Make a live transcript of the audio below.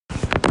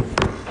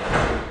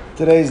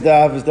Today's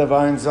daf is daf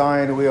Ayin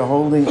Zayin. We are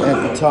holding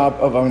at the top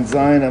of Ayin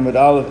Zayin Amud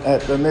Aleph at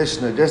the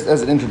Mishnah. Just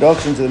as an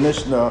introduction to the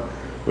Mishnah,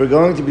 we're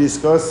going to be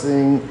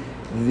discussing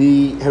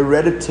the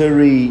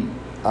hereditary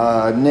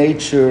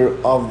nature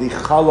of the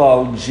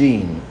halal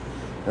gene.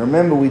 Now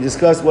remember, we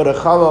discussed what a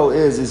halal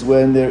is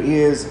when there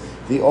is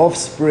the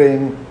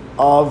offspring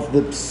of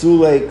the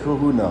psulei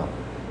kahuna.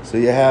 So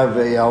you have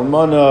a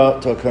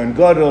almana to a kohen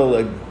gadol,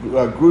 a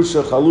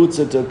grusha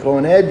chalutza to a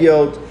kohen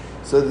hedyot.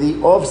 So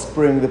the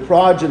offspring, the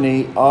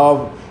progeny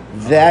of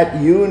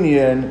that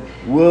union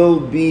will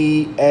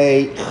be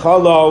a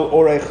halal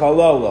or a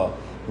halala.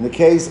 In the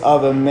case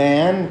of a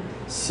man,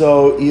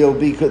 so he'll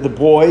be the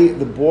boy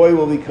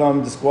will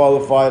become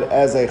disqualified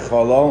as a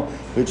halal,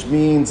 which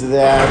means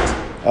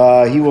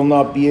that he will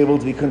not be able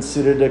to be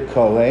considered a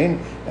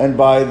kohen, and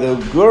by the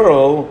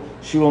girl,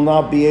 she will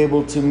not be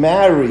able to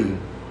marry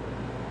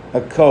a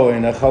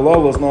Kohen. A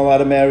Halal is not allowed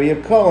to marry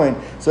a Kohen.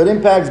 So it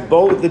impacts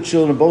both the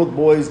children, both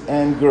boys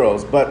and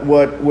girls. But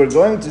what we're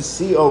going to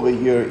see over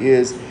here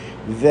is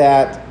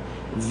that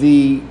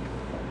the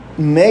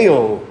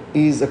male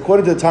is,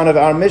 according to the Tana of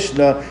our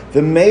Mishnah,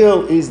 the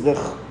male is the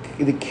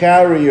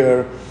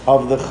carrier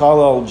of the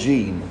Halal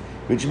gene,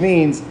 which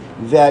means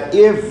that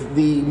if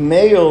the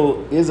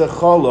male is a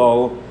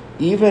Halal,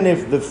 even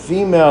if the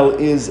female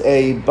is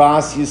a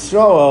Bas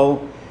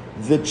Yisrael,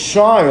 the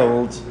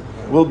child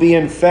will be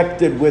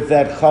infected with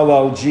that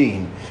halal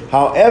gene.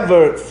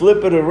 However,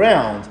 flip it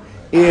around.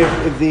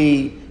 If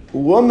the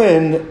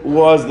woman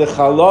was the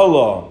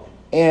halala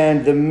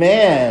and the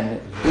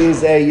man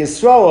is a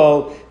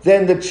Yisrael,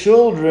 then the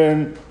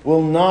children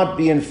will not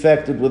be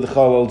infected with the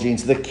halal gene.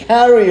 So the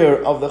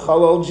carrier of the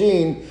halal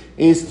gene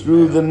is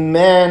through the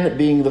man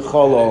being the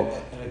halal.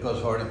 It goes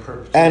forward in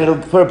perpetuity. And it'll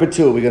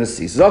perpetuate, we're going to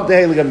see. So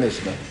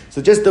Mishnah.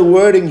 So just the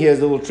wording here is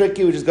a little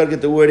tricky. We just got to get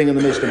the wording in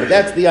the Mishnah. But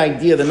that's the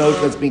idea, the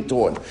notion that's being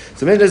taught.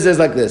 So Mishnah says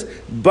like this: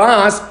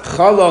 Bas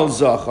Chalal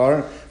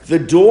Zachar, the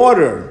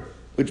daughter,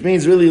 which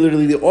means really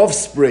literally the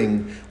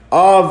offspring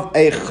of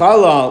a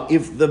Chalal,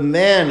 if the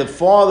man, the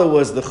father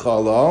was the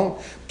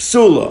Chalal,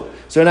 Psula.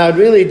 So now it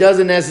really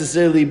doesn't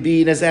necessarily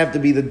have to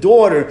be the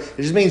daughter. It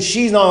just means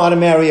she's not allowed to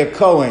marry a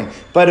Kohen.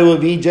 But it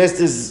would be just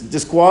as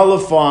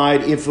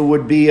disqualified if it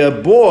would be a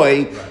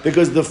boy,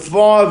 because the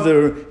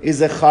father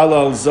is a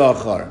Halal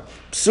Zachar.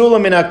 Psula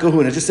min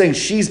kahuna. Just saying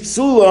she's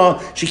psula,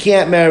 she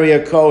can't marry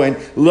a Kohen.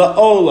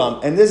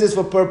 La'olam. And this is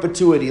for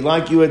perpetuity,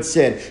 like you had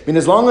said. I mean,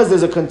 as long as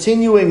there's a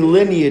continuing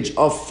lineage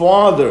of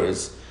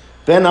fathers,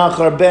 ben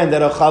achar ben,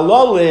 that are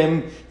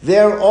halalim,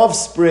 their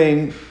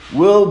offspring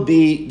will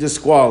be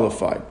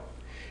disqualified.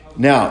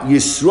 Now,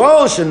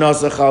 Yisrael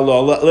shenasa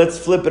chalala, let's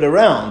flip it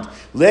around.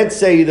 Let's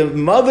say the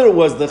mother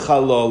was the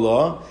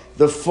chalala,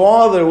 the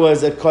father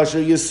was a kosher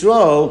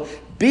Yisrael,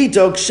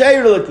 bito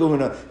ksheira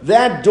lekuna.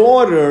 That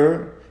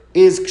daughter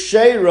is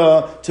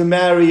ksheira to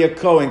marry a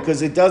Kohen,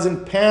 because it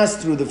doesn't pass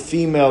through the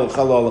female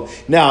chalala.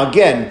 Now,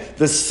 again,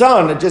 the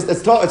son,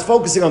 it's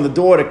focusing on the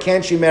daughter.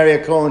 Can she marry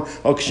a Kohen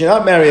or can she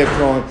not marry a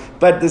Kohen?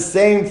 But the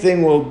same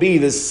thing will be,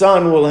 the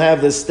son will have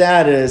the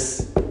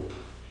status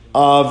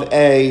of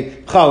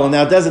a chalal.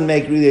 Now, it doesn't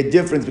make really a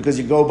difference because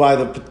you go by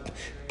the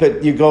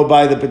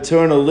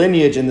paternal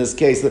lineage in this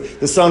case.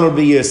 The son would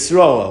be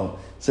Yisrael.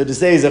 So to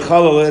say he's a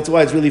chalal, that's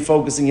why it's really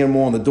focusing here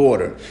more on the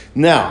daughter.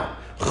 Now,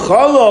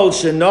 chalal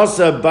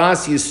shenasa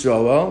bas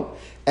Yisrael,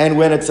 and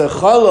when it's a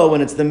chalal,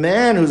 when it's the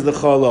man who's the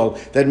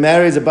chalal that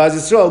marries a bas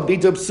Yisrael,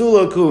 bito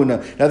psula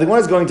kuna. Now the one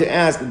is going to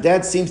ask,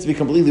 that seems to be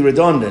completely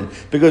redundant,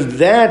 because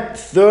that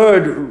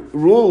third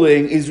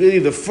ruling is really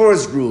the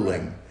first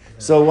ruling.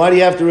 So why do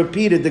you have to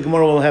repeat it? The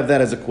Gemara will have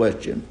that as a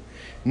question.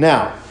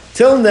 Now,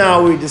 till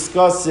now we're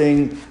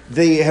discussing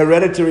the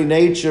hereditary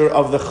nature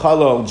of the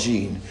halal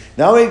gene.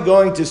 Now we're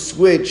going to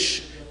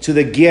switch to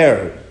the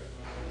ger.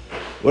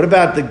 What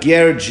about the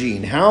ger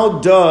gene? How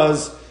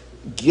does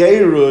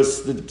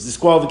gerus, the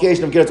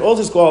disqualification of gerus,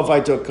 also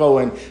disqualified to a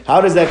Kohen?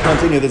 How does that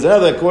continue? There's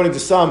another, according to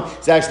some,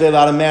 it's actually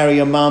allowed to marry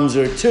a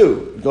mamzer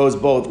too. It goes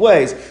both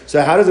ways.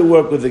 So how does it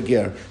work with the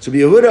ger? So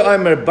Yehuda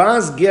Omer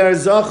bas ger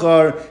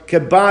zachar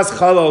ke bas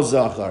halal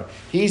zachar.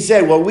 He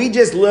said, what we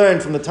just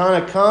learned from the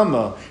Tana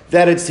Kama,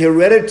 that it's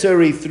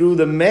hereditary through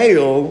the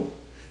male,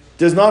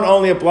 does not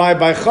only apply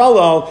by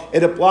halal,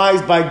 it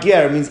applies by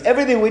ger. It means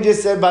everything we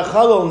just said by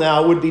halal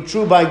now would be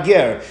true by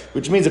ger,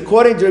 which means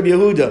according to Rabbi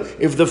Yehuda,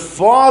 if the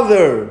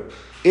father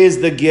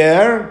is the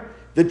ger,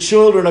 the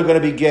children are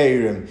going to be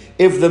gerim.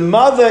 If the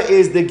mother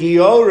is the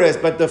giores,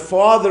 but the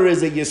father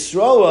is a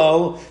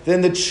Yisroel,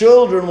 then the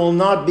children will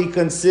not be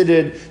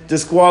considered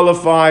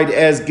disqualified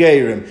as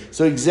gerim.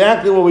 So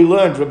exactly what we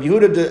learned, Rabbi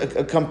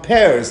Yehuda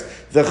compares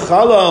the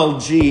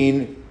halal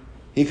gene.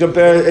 He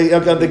compares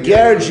the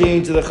ger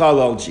gene to the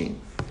halal gene.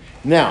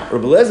 Now,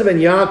 Rabbi Eliezer ben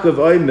Yaakov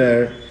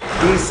Omer,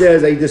 he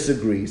says, he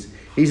disagrees.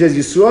 He says,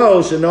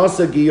 Yisrael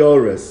shenasa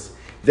giores,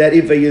 that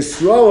if a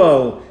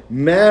Yisrael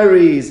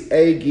marries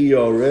a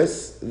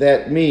giores,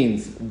 that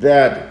means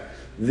that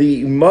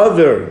the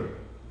mother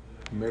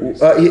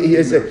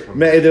The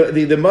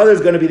mother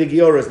is going to be the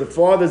Gioris, the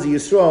father's the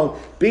Yisrael,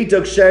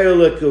 Bitok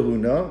Sheila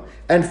Kahuna,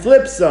 and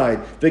flip side,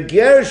 the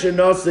Ger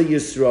Shenasa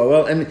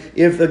Yisrael, and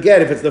if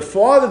it's the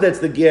father that's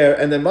the Ger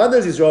and the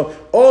mother's Yisrael,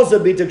 also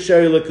Bitok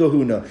Sheila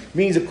Kahuna.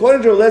 Means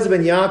according to Eliezer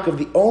ben Yaakov,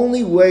 the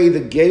only way the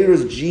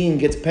Ger's gene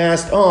gets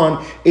passed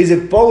on is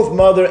if both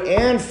mother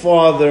and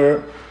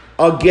father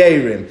are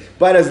Gerim.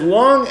 But as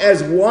long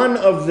as one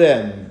of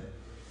them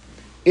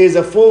is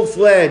a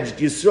full-fledged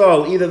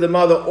Yisrael, either the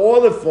mother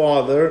or the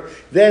father,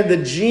 then the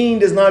gene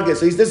does not get.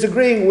 So he's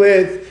disagreeing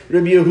with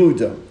Rabbi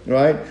Yehuda,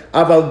 right?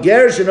 Aval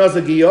ger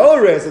shenasa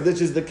giores, if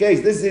this is the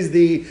case, this is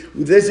the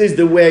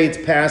way it's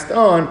passed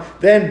on,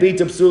 then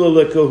bita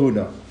psula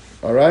lekahuna.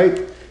 All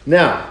right?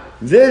 Now,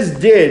 this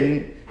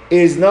din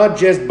is not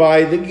just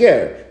by the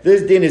ger.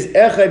 This din is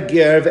echad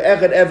ger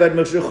ve'echad eved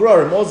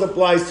meshachrorim. Also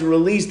applies to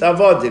released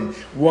avodim.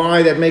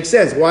 Why? That makes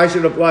sense. Why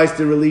should it apply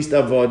to released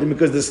avodim?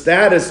 Because the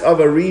status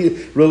of a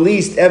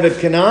released eved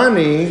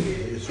kanani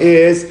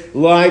is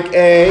like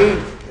a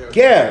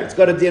ger. It's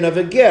got a din of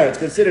a ger. It's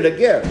considered a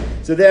ger.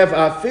 So therefore,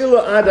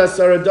 afilu ada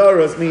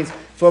saradaros means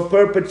for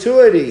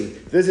perpetuity.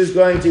 This is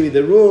going to be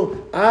the rule.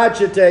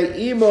 Achete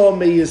imo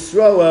me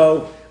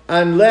Yisroel,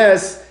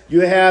 unless you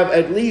have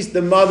at least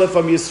the mother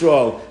from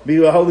Yisrael. We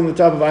were holding the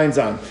top of Ein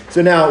Zan.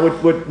 So now,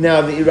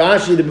 now the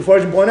Rashi, the before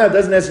point out,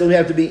 doesn't necessarily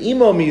have to be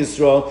Imo mi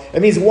Yisrael.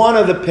 It means one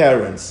of the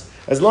parents.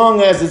 As long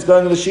as it's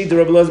going to the sheet of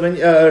Rabbi Eliezer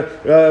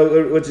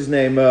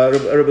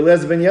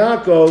ben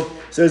Yaakov.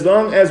 So as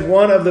long as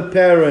one of the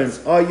parents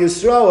are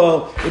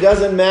Yisrael, it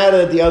doesn't matter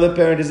that the other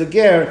parent is a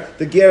ger.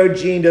 The ger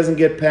gene doesn't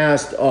get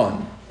passed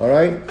on. All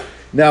right.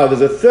 Now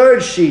there's a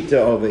third shita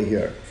over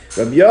here.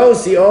 Rabbi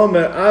Yossi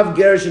Omer Av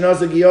Ger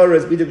Shenasa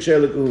Giores Biduk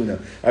Sheila Kahuna.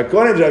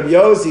 According to Rabbi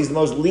Yossi, he's the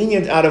most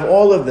lenient out of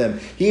all of them.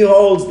 He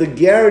holds the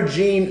ger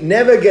gene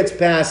never gets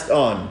passed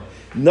on.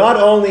 Not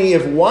only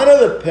if one of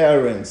the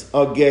parents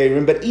are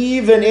gerim, but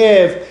even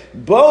if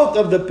both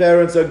of the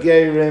parents are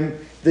gerim,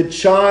 the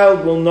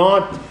child will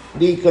not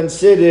be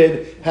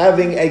considered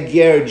having a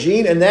ger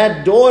gene, and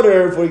that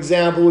daughter, for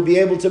example, would be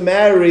able to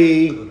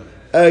marry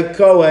a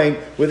Kohen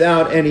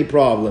without any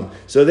problem.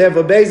 So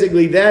therefore,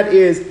 basically,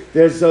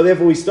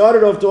 therefore we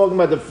started off talking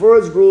about the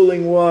first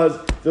ruling was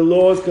the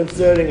laws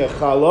concerning a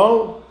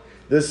chalal.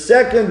 The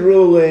second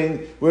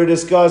ruling, we're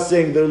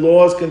discussing the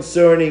laws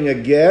concerning a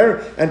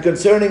ger. And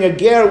concerning a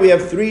ger, we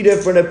have three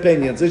different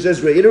opinions. Let's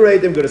just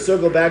reiterate them. I'm going to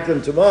circle back to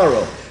them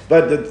tomorrow.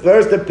 But the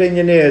first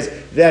opinion is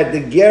that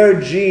the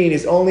ger gene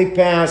is only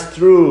passed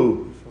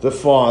through the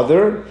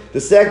father.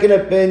 The second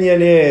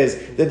opinion is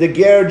that the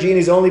ger gene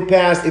is only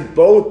passed if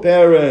both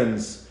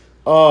parents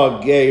are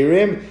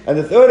gerim. And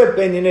the third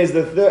opinion is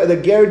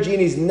the ger gene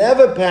is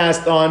never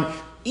passed on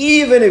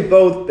even if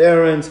both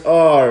parents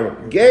are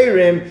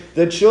gerim.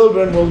 The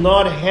children will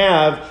not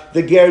have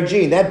the ger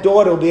gene. That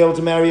daughter will be able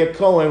to marry a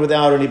Kohen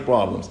without any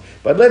problems.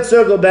 But let's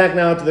circle back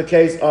now to the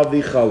case of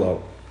the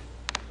chalal.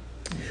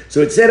 So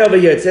it said over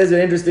here, it says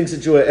an interesting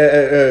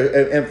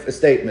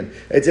statement.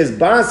 It says,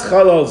 Bas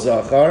Chalal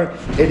Zachar,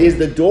 it is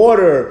the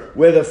daughter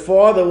where the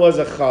father was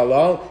a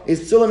Chalal,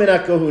 is Psulam in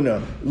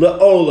HaKahuna,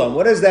 La'olam.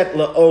 What is that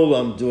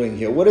La'olam doing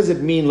here? What does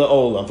it mean,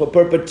 La'olam? For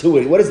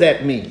perpetuity. What does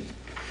that mean?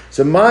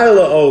 So, my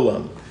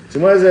La'olam. So,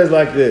 what it says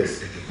like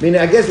this. I mean,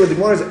 I guess what the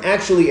Gemara is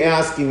actually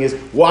asking is,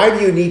 why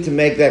do you need to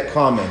make that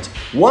comment?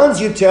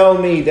 Once you tell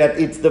me that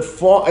it's the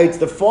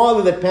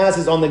father that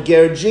passes on the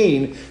ger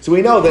gene, so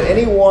we know that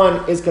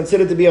anyone is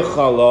considered to be a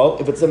chalal.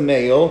 If it's a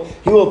male,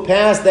 he will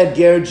pass that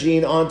ger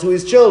gene on to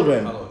his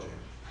children.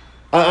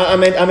 I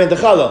meant the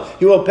chalal.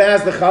 He will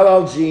pass the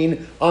chalal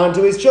gene on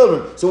to his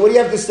children. So what do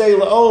you have to say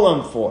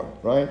la'olam for,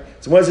 right?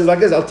 So when it says like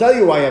this, I'll tell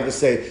you why I have to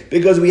say it.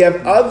 Because we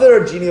have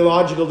other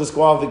genealogical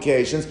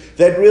disqualifications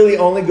that really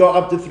only go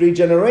up to 3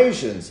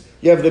 generations.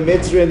 You have the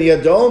Mitzri and the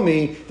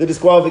Adomi, the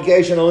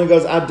disqualification only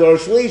goes ad dor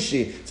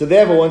shlishi. So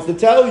therefore wants to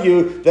tell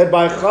you that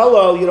by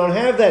chalal you don't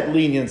have that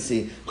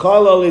leniency.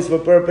 Chalal is for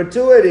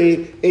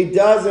perpetuity. It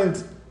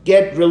doesn't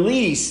get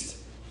released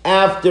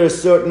after a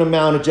certain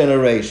amount of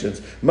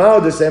generations. You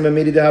might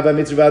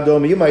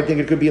think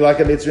it could be like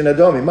a mitzvah in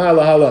Adomi.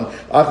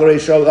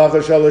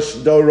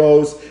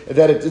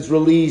 That it's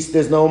released,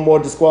 there's no more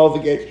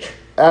disqualification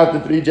after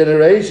 3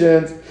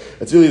 generations.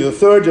 It's really the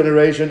 3rd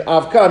generation.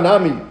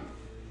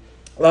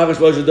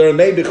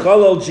 Maybe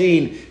chalal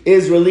gene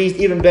is released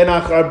even ben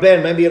achar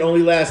ben. Maybe it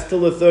only lasts till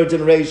the 3rd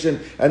generation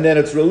and then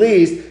it's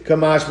released.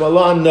 Kamash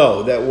malan,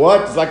 no. That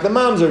what? It's like the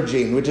mamzer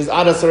gene, which is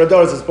adas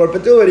haradoros, is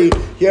perpetuity.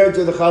 Here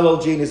to the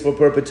chalal gene is for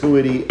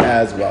perpetuity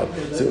as well.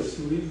 So, the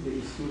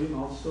Isurim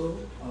also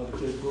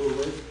just go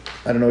away?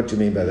 I don't know what you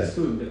mean by that.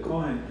 The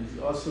Kohen is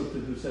also to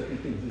do certain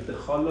things. Is the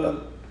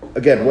chalal...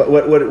 Again,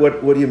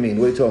 what do you mean?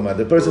 What are you talking about?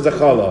 The person's a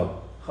chalal.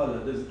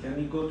 Can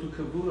he go to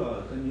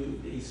Kabura?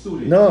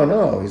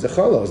 No, he's a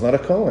chalal. He's not a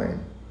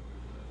Kohen.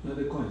 Not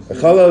a Kohen. A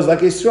chalal is like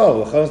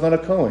Yisrael. A chalal is not a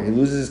Kohen. He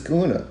loses his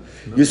kuna.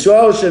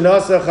 Yisrael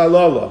shenasa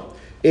chalala.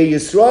 A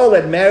Yisrael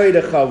that married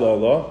a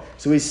chalala.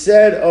 So he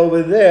said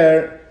over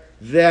there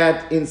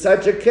that in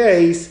such a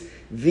case,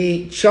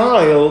 the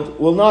child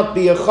will not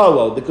be a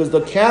chalal, because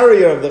the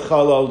carrier of the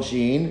chalal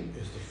gene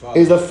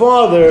is the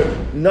father,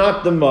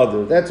 not the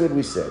mother. That's what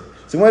we said.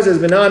 So when it says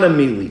Benana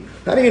Mili,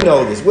 how do you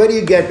know this? Where do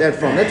you get that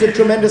from? That's a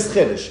tremendous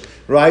chiddush,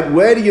 right?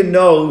 Where do you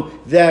know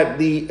that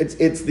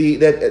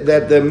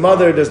that the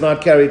mother does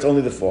not carry, it's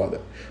only the father?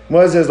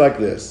 When it says like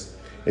this,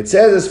 it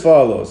says as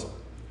follows.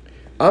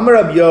 Amar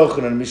Rab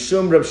Yochanan,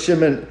 Mishum Rab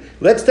Shifman.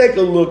 Let's take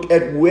a look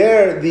at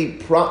where the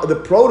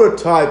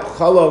prototype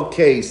halal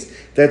case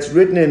that's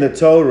written in the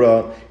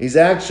Torah is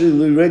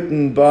actually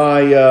written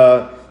by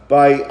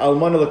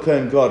Almana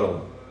L'Kohen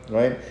Gadol,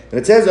 right? And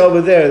it says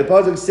over there, the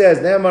pasuk says,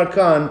 Ne'amar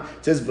Kan,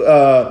 it says,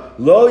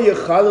 Lo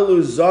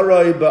Yechalalu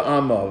Zarai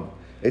Ba'amav.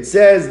 It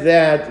says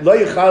that Lo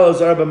Yechalalu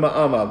Zarai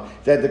Ba'amav,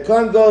 that the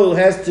Kohen Gadol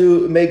has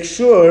to make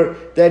sure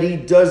that he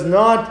does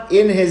not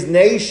in his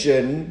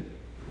nation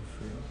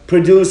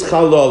produce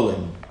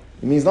chalolim.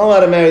 It means he's not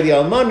allowed to marry the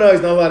almana,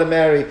 he's not allowed to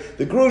marry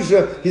the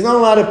grusha, he's not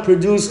allowed to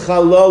produce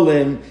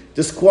chalolim,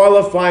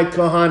 disqualified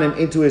kohanim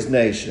into his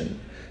nation.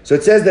 So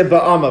it says that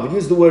ba'amav, it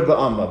uses the word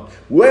ba'amav.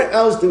 Where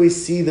else do we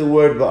see the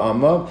word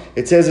ba'amav?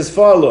 It says as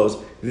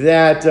follows,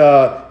 that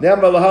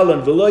ne'amar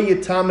lahalan v'lo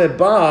yitame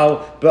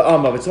baal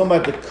ba'amav. It's talking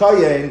about the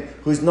kohen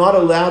who's not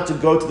allowed to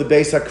go to the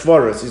Beis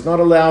HaKvaros. He's not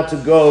allowed to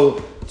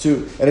go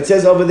to, and it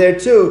says over there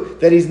too,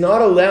 that he's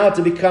not allowed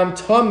to become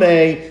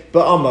tamei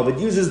ba'amav. It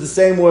uses the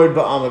same word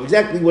ba'amav,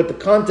 exactly what the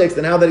context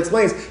and how that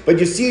explains, but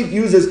you see it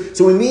uses,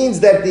 so it means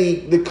that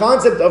the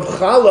concept of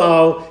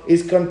halal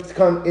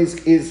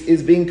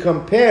is being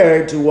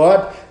compared to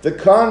what? The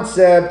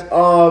concept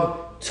of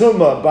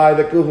tumah by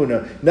the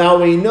kahuna.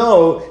 Now we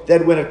know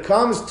that when it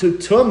comes to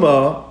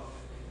tumah,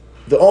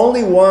 the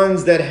only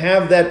ones that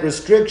have that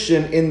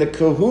restriction in the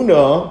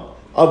kahuna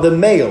are the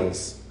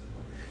males.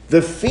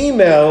 The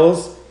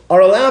females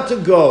are allowed to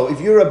go. If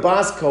you're a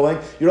Bas Kohen,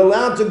 you're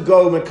allowed to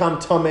go and become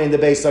Tameh in the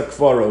Beis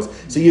HaKvaros.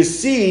 So you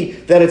see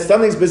that it's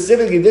something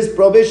specifically, this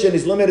prohibition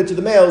is limited to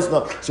the males.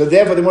 No. So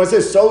therefore, the Gemara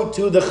says, so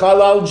too the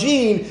halal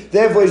gene,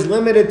 therefore is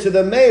limited to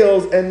the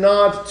males and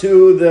not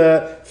to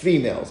the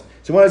females.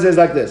 So when it says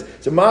like this,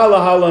 so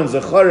Ma'alahala and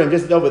Zacharim,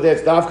 just over there,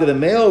 it's after the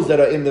males that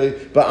are in the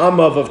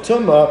Ba'amav of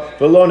Tumah,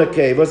 V'lo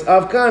Nekevos,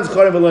 Avkan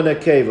Zacharim V'lo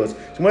Nekevos.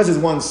 So when it says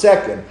 1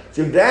 second,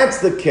 so if that's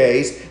the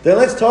case, then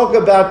let's talk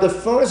about the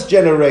first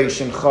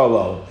generation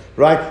Chalal,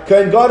 right?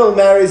 Kohen Gadol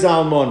marries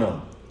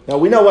Almona. Now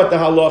we know what the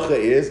halacha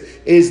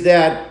is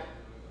that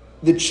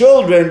the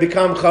children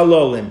become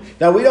Chalolim.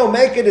 Now we don't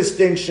make a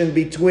distinction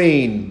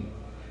between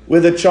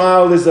whether the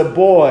child is a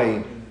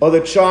boy or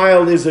the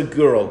child is a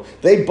girl.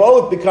 They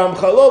both become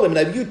chalolim. Now,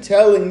 if you're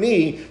telling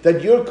me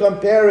that you're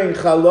comparing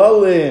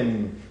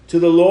chalolim to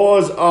the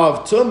laws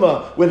of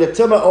tumah, where the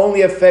tumah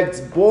only affects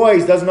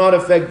boys, does not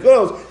affect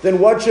girls, then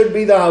what should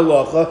be the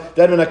halacha?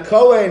 That when a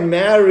kohen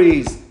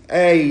marries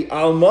a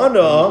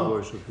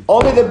almana,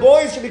 only the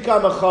boys should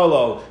become a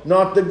chalal,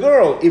 not the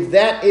girl. If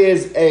that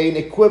is an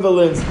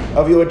equivalence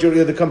of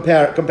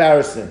the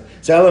comparison.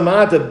 So,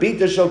 elamata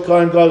bita shel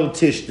kohen gadol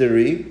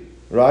tishteri,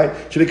 right?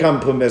 Should become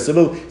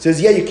permissible. It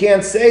says, yeah, you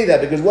can't say that,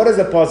 because what does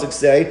the pasuk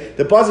say?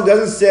 The pasuk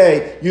doesn't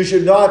say you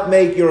should not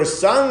make your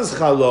sons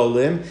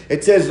chalolim.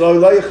 It says, lo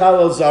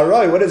yichalal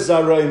zaroi. What does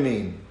zaroi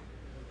mean?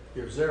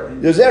 Your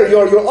zera.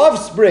 Your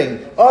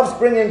offspring.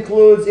 Offspring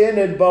includes in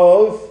it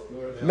both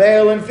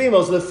male and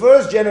female. So the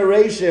first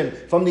generation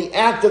from the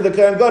act of the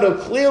Kohen Gadol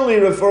clearly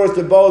refers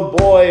to both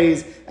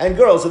boys and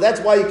girls. So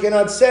that's why you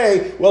cannot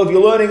say, well, if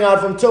you're learning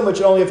out from Tumah, it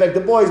should only affect the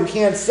boys. We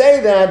can't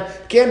say that.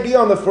 It can't be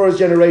on the first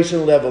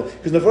generation level,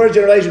 because the first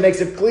generation makes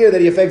it clear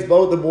that he affects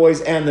both the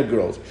boys and the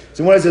girls.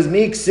 So when it says,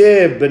 Mi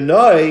ksiv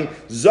benoi,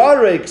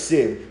 zare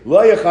ksiv,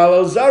 lo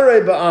yachalo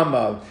zare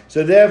ba'amav.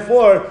 So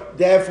therefore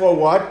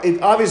what?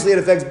 Obviously it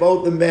affects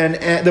both the men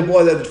and the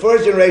boy. The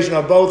first generation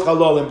are both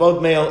halolim,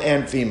 both male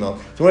and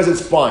female. So when it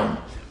says, fine,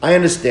 I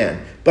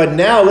understand. But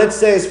now let's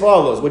say as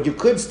follows. What you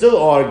could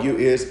still argue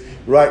is,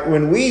 right,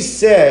 when we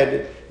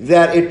said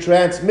that it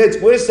transmits,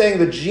 we're saying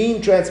the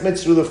gene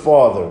transmits through the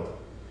father.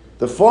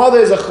 The father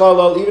is a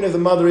chalal, even if the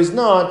mother is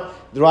not,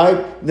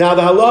 right? Now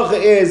the halacha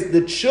is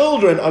the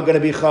children are going to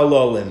be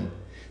chalalim.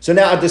 So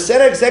now at the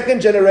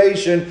second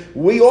generation,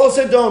 we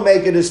also don't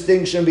make a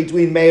distinction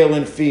between male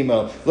and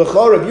female.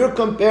 L'chor, if you're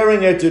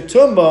comparing it to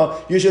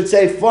tumah, you should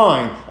say,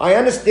 fine, I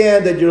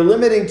understand that you're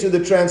limiting to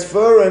the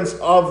transference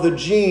of the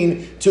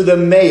gene to the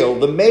male.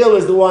 The male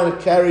is the one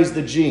that carries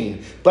the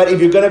gene. But if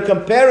you're going to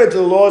compare it to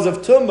the laws of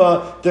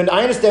tumah, then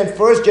I understand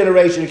first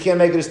generation, you can't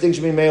make a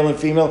distinction between male and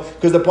female,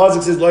 because the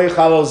pasuk says, lo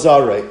yichalal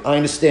zarei. I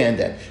understand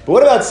that. But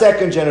what about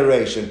second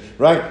generation,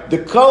 right? The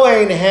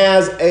Kohen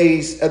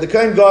the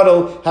Kohen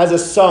Gadol has a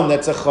son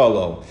that's a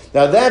chalal.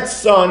 Now that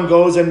son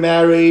goes and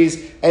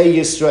marries a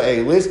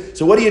Yisraelis.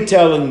 So what are you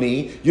telling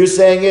me? You're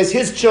saying is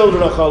his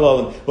children are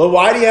chalolim. Well,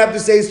 why do you have to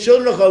say his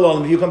children are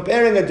chalolim? If you're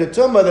comparing it to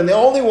Tumah, then the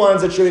only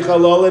ones that should be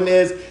chalolim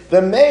is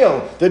the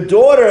male. The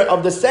daughter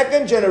of the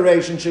second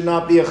generation should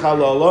not be a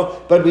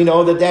chalola, but we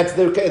know that that's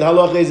the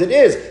halacha as it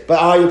is. But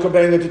are you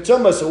comparing it to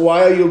Tumah? So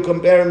why are you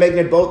making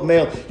it both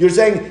male? You're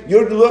saying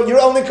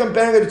you're only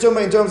comparing it to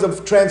Tumah in terms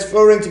of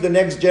transferring to the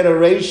next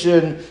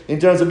generation, in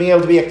terms of being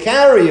able to be a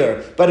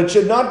carrier. But it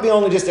should not be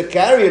only just a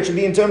carrier, it should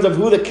be in terms of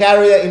who the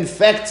carrier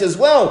infects as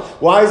well.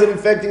 Why is it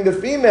infecting the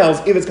females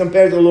if it's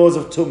compared to the laws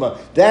of Tumah?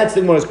 That's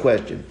the Gemara's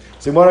question.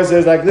 So Gemara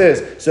says like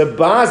this, so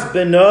Bas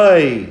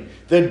Benoi,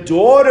 the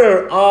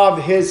daughter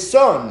of his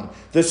son,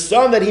 the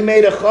son that he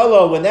made a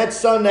chalal, when that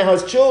son now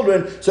has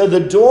children, so the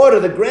daughter,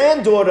 the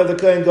granddaughter of the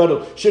Kohen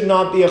Gadol, should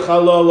not be a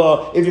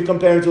chalala if you're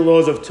comparing to the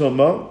laws of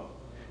Tumah.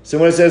 So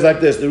when it says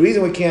like this, the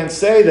reason we can't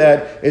say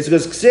that is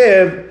because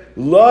Ksiv,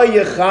 lo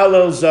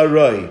yechalal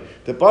zaroi.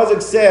 The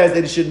pasuk says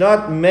that he should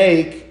not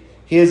make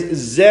his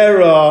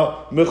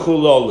zera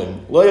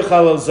mechulolim. Lo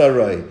yechalal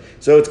zaroi.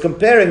 So it's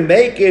comparing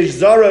mekish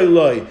zaroi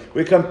loy.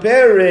 We're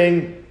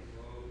comparing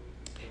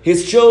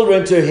his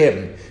children to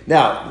him.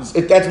 Now, that's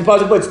the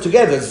pasuk, but it's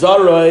together.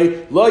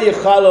 Zaroi, lo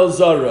yechalal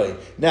zaroi.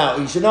 Now,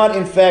 he should not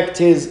infect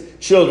his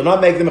children, not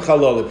make them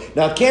chalolim.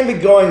 Now, it can't be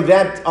going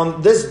that,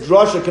 on this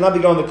drasha cannot be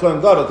going to the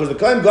Kohen Gadol, because the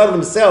Kohen Gadol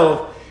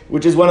himself,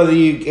 which is one of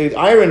the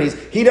ironies,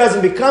 he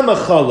doesn't become a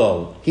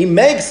chalol. He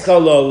makes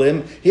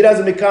chalolim, he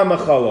doesn't become a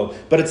chalol.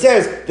 But it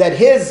says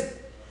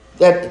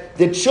that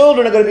the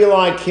children are going to be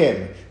like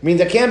him. Means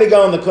it can't be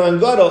going on the Kohen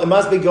Gadol, it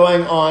must be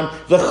going on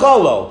the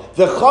Chalol.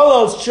 The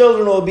Chalol's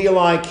children will be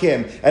like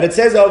him. And it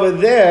says over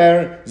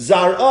there,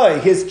 Zar'oi,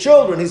 his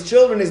children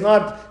is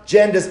not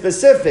gender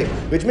specific,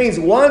 which means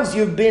once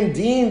you've been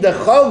deemed a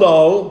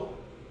Chalol,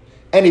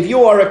 and if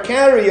you are a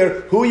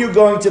carrier, who are you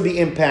going to be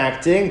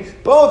impacting?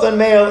 Both on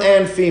male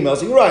and female.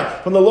 So you're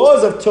right, from the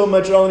laws of Tumah,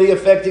 it's only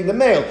affecting the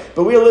male.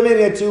 But we're limiting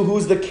it to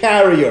who's the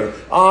carrier.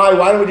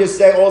 Why don't we just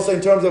say also in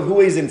terms of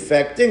who he's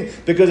infecting?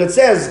 Because it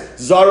says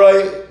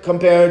Zaroi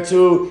compared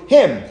to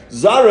him.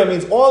 Zara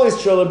means all his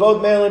children,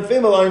 both male and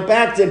female, are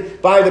impacted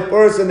by the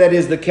person that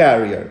is the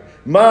carrier.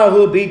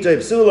 Mahu bitoy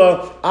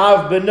psula,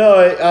 av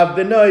benoi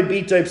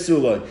bitoy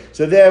psula.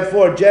 So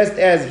therefore, just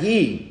as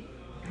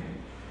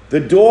the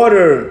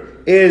daughter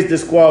is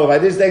disqualified.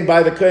 This is saying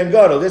by the Kohen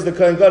Gadol. This is the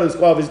Kohen Gadol who's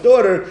qualified his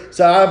daughter.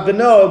 So Av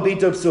Beno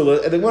Bito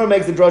Psula. And the Gemara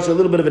makes the drasha a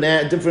little bit of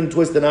a different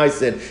twist than I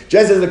said.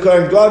 Just as the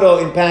Kohen Gadol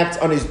impacts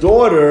on his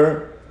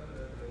daughter,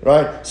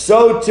 right?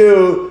 So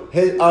too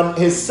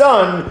his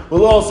son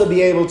will also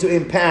be able to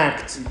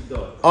impact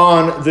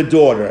on the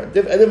daughter.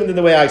 Different than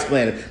the way I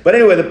explain it. But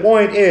anyway, the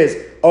point is,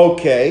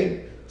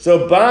 okay.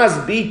 So Baz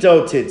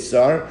Bito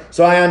Titzar.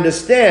 So I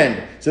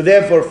understand. So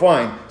therefore,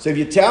 fine. So if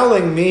you're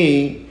telling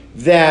me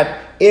that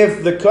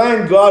if the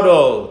Kohen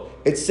Gadol,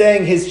 it's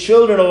saying his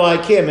children are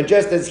like him, and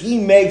just as he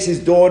makes his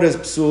daughters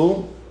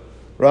psul,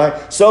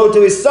 right, so to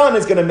his son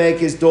is going to make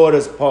his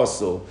daughters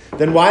pasul.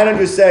 Then why don't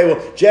you say,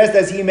 well, just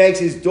as he makes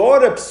his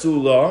daughter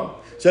psula,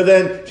 so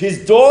then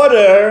his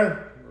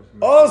daughter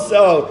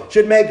also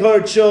should make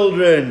her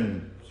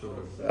children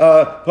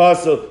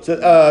pasul.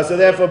 So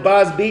therefore,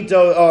 Baz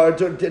Bito or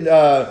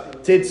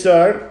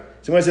Titzar.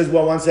 Someone says,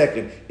 well, 1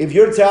 second. If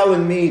you're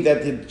telling me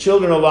that the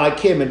children are like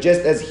him, and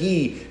just as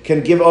he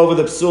can give over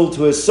the psul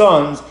to his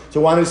sons,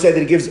 so why don't you say that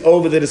he gives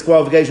over the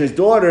disqualification to his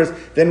daughters?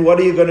 Then what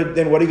are you going to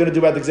do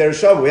about the Gzera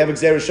Shava? We have a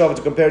Gzera Shava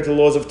to compare it to the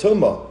laws of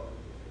Tumah.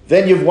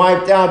 Then you've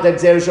wiped out that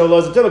Gzera Shava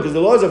laws of Tumah, because the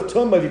laws of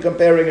Tumah, if you're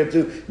comparing it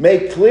to,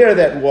 make clear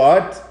that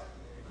what?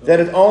 That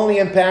it's only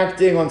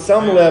impacting on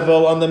some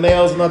level on the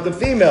males, not the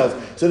females.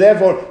 So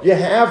therefore, you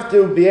have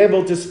to be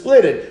able to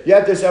split it. You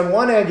have to say, on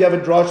one hand, you have a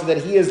drasha that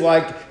he is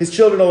like, his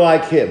children are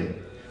like him.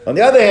 On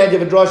the other hand, you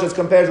have a drasha that's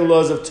compared to the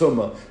laws of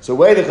Tumah. So the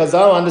way the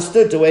Chazal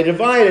understood, the way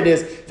divided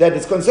is that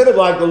it's considered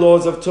like the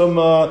laws of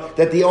Tumah,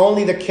 that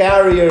only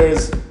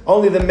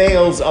the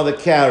males are the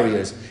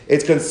carriers.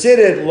 It's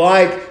considered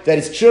like that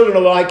his children are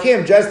like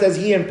him, just as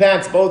he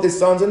impacts both his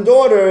sons and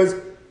daughters.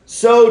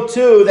 So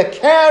too, the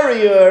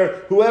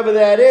carrier, whoever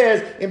that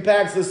is,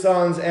 impacts the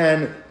sons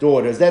and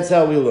daughters. That's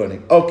how we're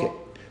learning. Okay,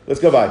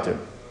 let's go back to it.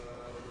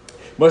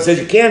 But it says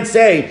you can't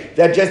say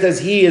that just as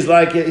he is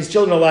like his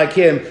children are like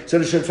him, so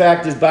the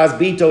fact is Baz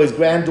Bito, his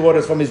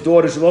granddaughters from his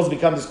daughters should also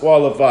become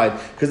disqualified.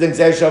 Because then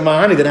Gzera Shava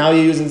Mahani, then how are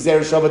you using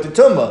Gzera Shava to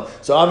Tumah?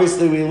 So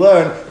obviously we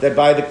learn that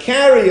by the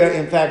carrier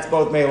impacts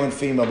both male and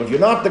female. But if you're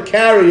not the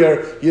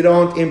carrier, you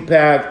don't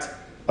impact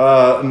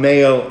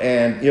male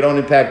and you don't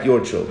impact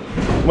your children.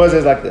 What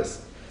says like this?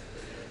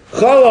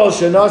 Chalal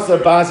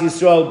shenasa bas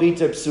Yisrael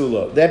bita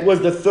psula. That was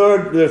the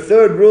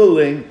third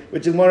ruling,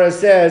 which the Gemara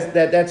says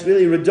that's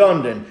really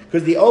redundant,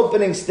 because the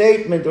opening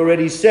statement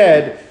already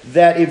said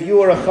that if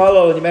you are a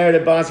chalal and you married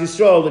a bas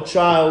Yisrael, the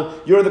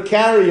child, you're the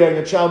carrier and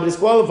your child will be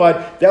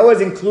disqualified. That was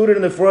included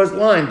in the first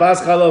line,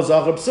 bas chalal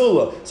zachar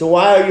psula. So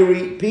why are you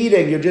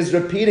repeating? You're just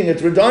repeating.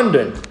 It's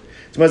redundant.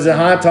 So that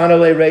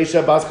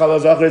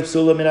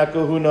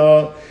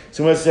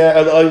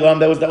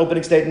was the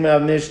opening statement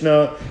of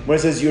Mishnah, where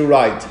it says, you're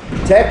right.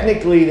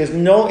 Technically, there's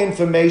no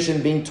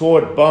information being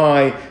taught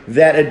by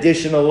that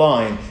additional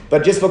line.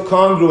 But just for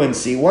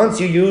congruency, once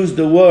you use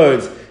the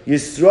words,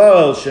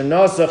 Yisrael,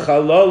 Shenasa,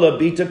 Chalola,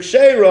 Bita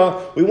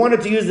Kshera, we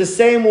wanted to use the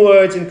same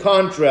words in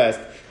contrast.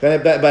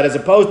 But as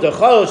opposed to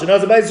Chol,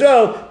 Shenasa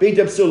B'Yisrael,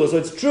 Bita Psula. So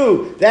it's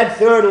true, that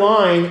third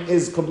line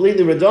is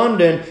completely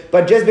redundant,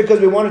 but just because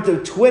we wanted to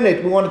twin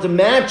it, we wanted to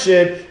match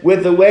it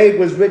with the way it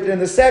was written in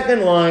the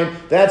second line,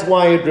 that's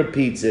why it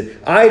repeats it.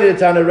 I did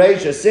Tana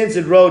Reisha, since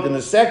it wrote in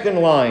the second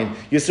line,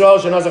 Yisrael,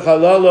 Shenasa,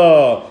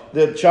 Chalola,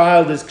 the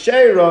child is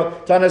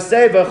Kshera, Tana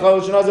Seva,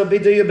 Chol, Shenasa,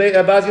 Bita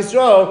Baz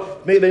Yisrael,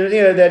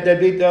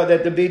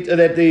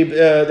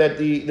 that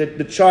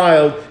the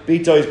child,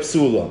 Bita is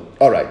Psula.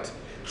 Alright.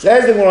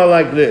 Says the Gemara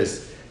like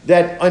this,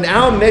 that on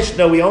our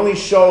Mishnah we only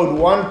showed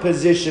one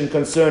position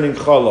concerning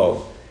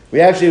Cholol.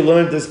 We actually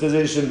learned this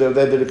position,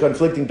 the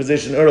conflicting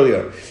position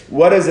earlier.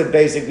 What is it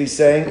basically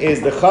saying is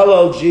the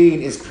Cholol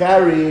gene is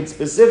carried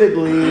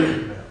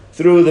specifically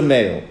through the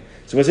male.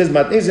 So it says,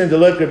 Matnizim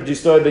Delokr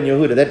B'Distoy Ben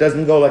Yehuda. That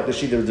doesn't go like the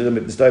sheet of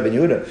B'Distoy Ben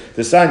Yehuda.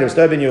 The sign of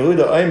B'Distoy Ben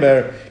Yehuda,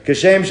 Omer,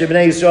 Kashem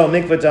Shebnei Yisrael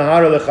Mikvah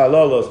Tahara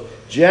L'Chalolos.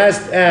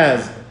 Just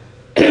as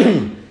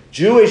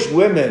Jewish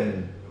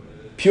women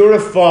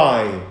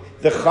purify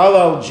the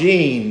chalal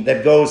gene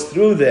that goes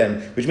through them,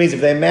 which means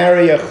if they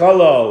marry a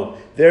chalal,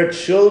 their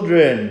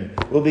children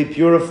will be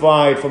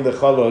purified from the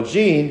chalal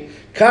gene.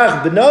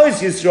 Kach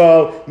b'nois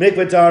Yisrael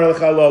mikvatar al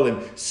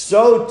chalalim.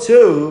 So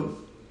too,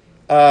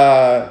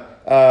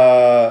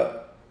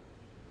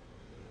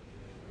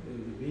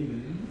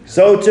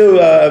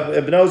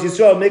 b'nois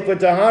Yisrael mikvah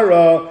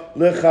tahara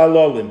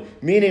l'chalolim.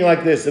 Meaning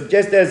like this,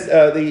 just as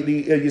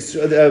B'nai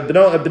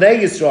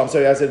Yisrael, I'm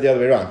sorry, I said the other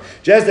way around.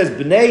 Just as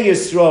B'nai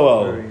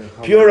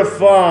Yisrael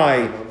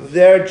purify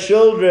their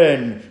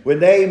children when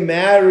they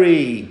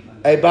marry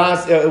a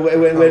bas,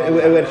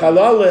 when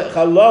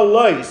halal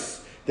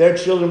lois, their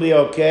children will be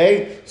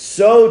okay.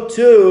 So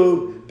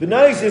too,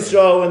 B'nai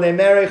Yisrael, when they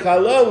marry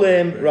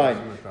halalim, right.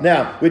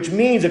 Now, which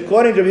means,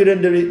 according to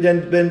Yehuda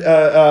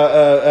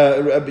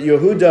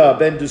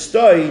ben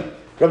Dustoi,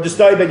 Rabbi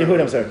Dustoi ben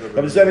Yehuda,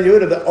 Rabbi Dustoi ben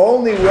Yehuda, the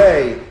only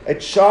way a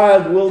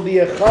child will be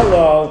a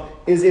halal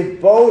is if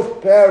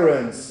both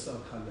parents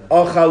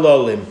are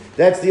halalim.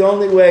 That's the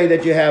only way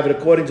that you have it,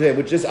 according to him,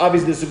 which just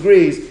obviously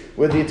disagrees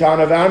with the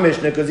Tana of our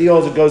Mishnah, because he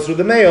also goes through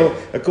the male.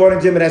 According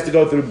to him, it has to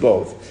go through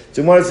both.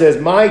 So when it says,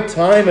 my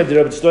time at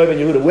Rabbi Dustoi ben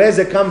Yehuda, where does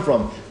it come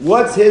from?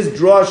 What's his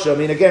drasha? I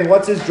mean, again,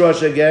 what's his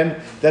drasha again?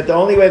 That the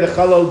only way the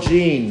halal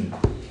gene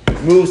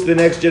moves to the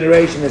next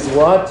generation is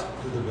what?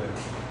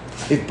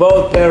 If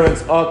both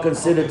parents are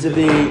considered to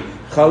be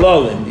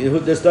chalalim,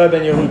 Dustoi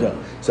ben Yehuda.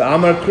 So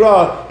Amar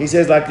Kra, he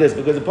says like this,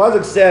 because the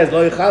pasuk says,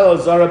 Lo yichalal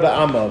zara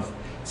ba'amav,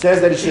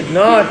 says that he should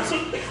not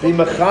be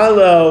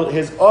mechalel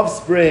his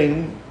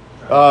offspring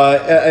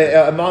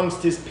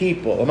amongst his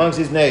people, amongst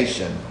his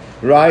nation.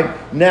 Right?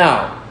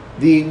 Now,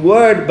 the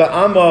word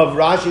ba'amav,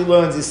 Rashi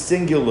learns, is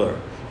singular.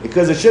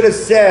 Because it should have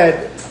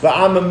said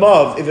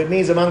ba'amav, if it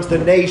means amongst the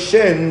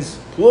nations,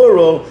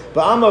 plural.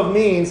 Ba'amav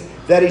means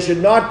that he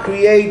should not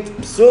create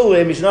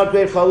psulim, he should not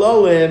create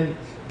chalolim.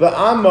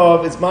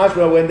 Ba'amav, it's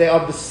mashma when they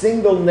are of the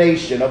single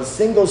nation, of a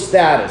single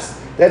status.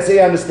 That's how he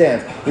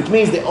understands. Which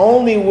means the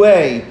only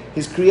way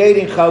he's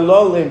creating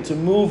chalolim to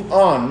move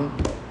on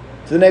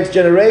to the next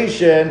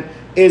generation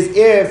is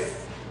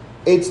if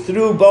it's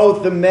through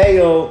both the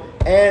male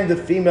and the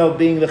female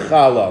being the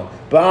chalal.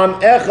 Ba'am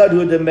echad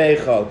hu de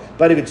mechal.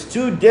 But if it's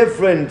two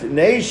different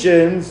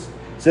nations,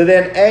 so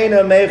then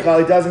eina mechal,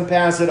 it doesn't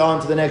pass it on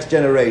to the next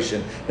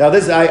generation. Now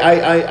this,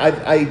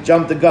 I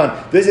jumped the gun.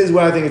 This is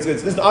where I think it's good.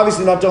 This is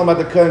obviously not talking about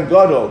the Kohen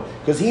Gadol,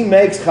 because he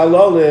makes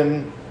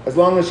chalolim as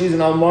long as she's an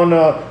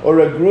almana or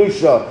a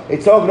grusha.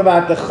 It's talking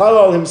about the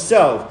chalal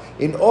himself.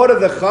 In order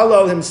the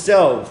chalal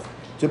himself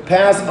to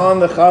pass on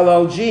the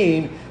chalal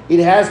gene, it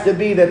has to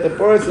be that the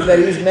person that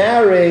he's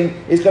marrying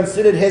is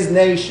considered his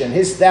nation,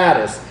 his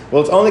status.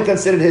 Well, it's only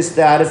considered his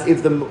status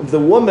if the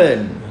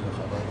woman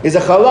is a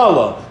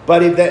halala,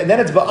 but if then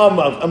it's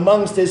ba'amav,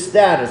 amongst his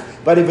status.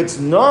 But if it's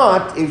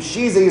not, if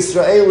she's a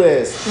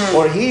Yisraelis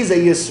or he's a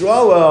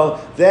Yisrael,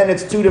 then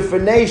it's two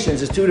different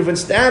nations, it's two different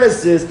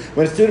statuses.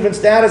 When it's two different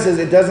statuses,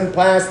 it doesn't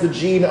pass the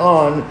gene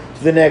on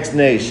to the next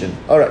nation.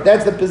 All right,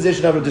 that's the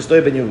position of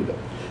Dustoi ben Yehuda.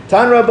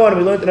 Tan Rabban,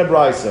 we learned in a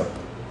brayso.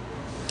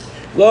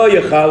 Lo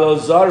yechalo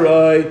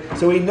zarai.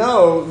 So we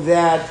know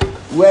that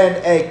when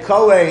a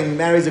Kohen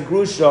marries a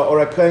grusha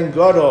or a Kohen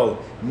Gadol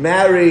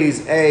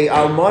marries a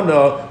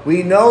almana,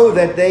 we know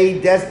that they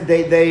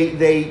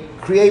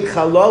create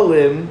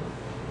chalalim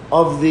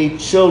of the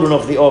children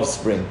of the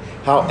offspring.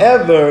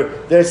 However,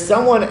 there's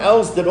someone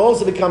else that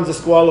also becomes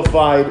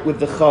disqualified with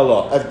the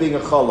chalal, as being a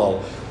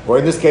chalal, or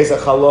in this case a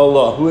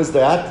chalalah. Who is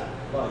that?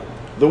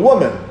 The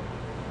woman.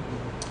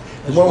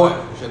 The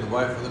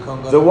wife of the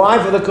Kohen Gadol. The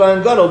wife of the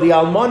Kohen Gadol, the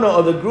almana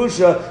or the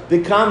grusha,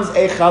 becomes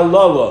a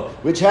chalalah,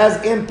 which has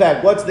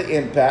impact. What's the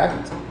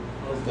impact?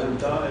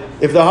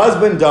 If the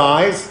husband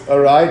dies, all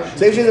right.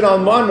 So if she's an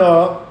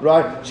almana,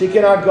 right, she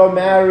cannot go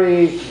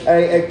marry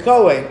a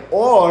Kohen,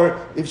 or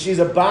if she's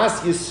a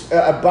bas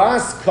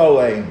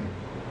Kohen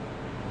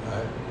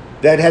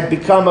that had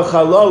become a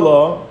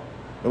chalala,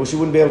 she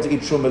wouldn't be able to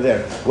eat truma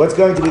there. What's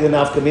going to be the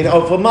nafkamina?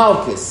 Oh, for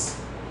malchus.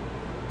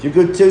 If you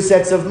get 2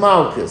 sets of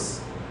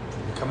malchus.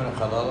 Becoming a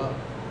chalala.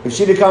 If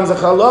she becomes a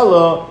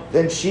chalala,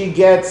 then she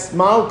gets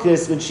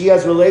malchus when she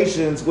has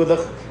relations with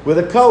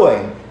a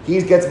Kohen. He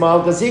gets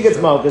malchus, he gets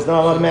malchus,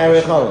 not allowed to marry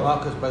a chalala.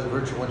 Malchus by the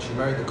virtue when she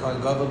married the Kohen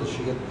Gadol, does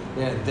she get?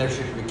 There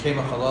she became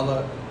a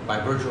chalala by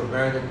virtue of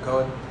marrying the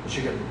Kohen. Does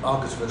she get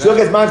malchus for that? She'll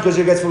get malchus because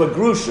she gets from a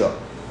grusha.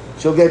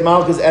 She'll get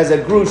malchus as a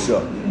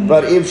grusha.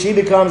 But if she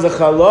becomes a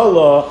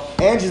chalala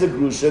and she's a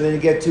grusha, then you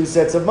get 2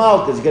 sets of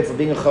malchus. You get for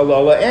being a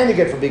chalala and you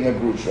get for being a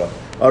grusha.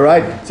 All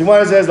right. So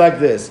one says like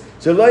this.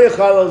 So lo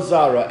yechalal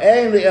zara,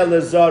 ein li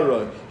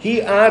elazara,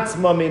 he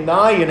atzma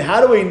minayin.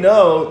 How do we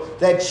know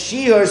that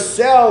she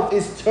herself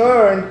is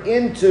turned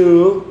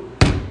into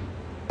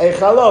a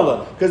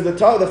chalala? Because the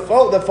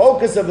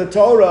focus of the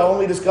Torah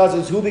only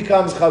discusses who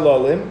becomes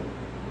chalalim.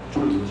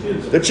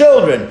 The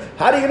children.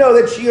 How do you know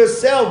that she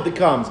herself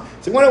becomes?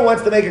 So one who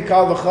wants to make a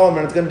kal v'chomer,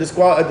 and it's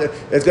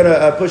going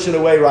to push it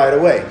away right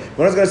away.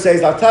 What I was going to say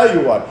is, I'll tell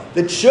you what.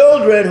 The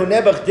children who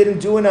never didn't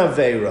do an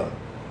aveira,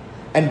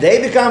 and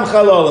they become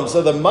chalalim.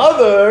 So the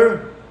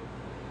mother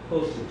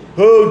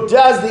who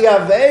does the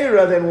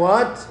aveira, then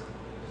what?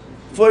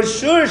 For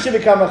sure she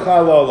become a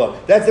chalala.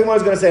 That's the one I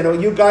was going to say. No,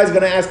 you guys are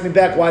going to ask me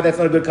back why that's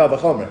not a good kal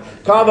v'chomer.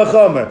 Kal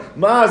v'chomer.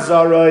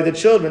 Ma'azaroi, the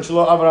children,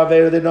 shelo avar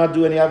aveira, did not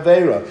do any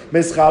aveira.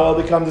 Miss Chalal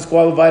become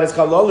disqualified as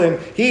chalalim.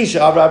 He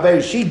avar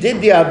aveira. She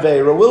did the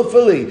aveira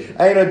willfully.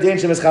 Aino din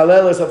she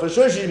mischalala, so for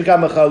sure she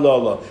become a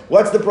chalala.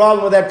 What's the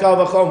problem with that kal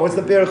v'chomer? What's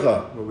the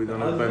pircha? Well, we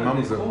don't have by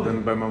mamzer.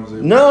 Then by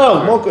mamzer.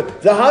 No,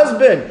 the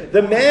husband,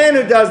 the man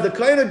who does the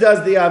kohen who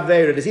does the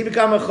aveira, does he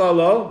become a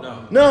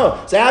chalal?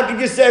 No. So how could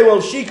you say, well,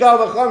 she kal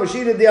v'chomer,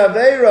 she did the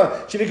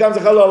aveira, she becomes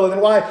a chalal?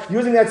 Then why,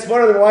 using that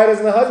svara, then why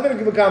doesn't the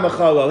husband become a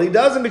chalal? He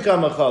doesn't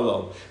become a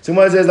chalal. So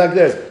one says like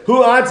this: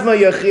 Hu atzma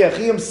yachiach,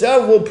 he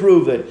himself will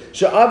prove it.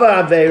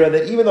 She'ava aveira,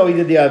 that even though he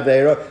did the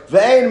aveira,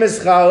 ve'ein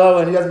mischalal,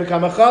 and he doesn't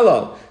become a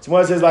chalal. So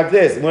one says like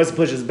this: one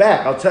pushes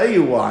back. I'll tell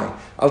you why.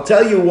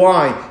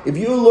 If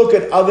you look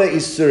at other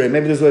isurim,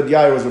 maybe this is what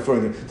Yair was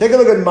referring to. Take a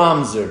look at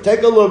mamzer.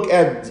 Take a look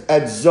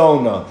at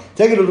zona.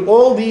 Take a look at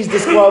all these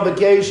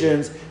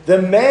disqualifications.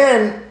 The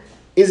man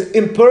is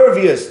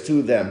impervious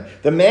to them.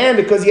 The man,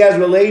 because he has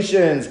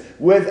relations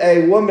with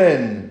a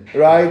woman,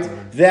 right?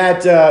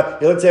 That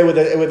let's say with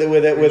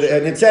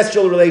an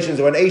incestual relations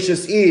or an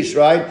ashes ish,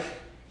 right?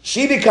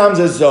 She becomes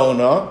a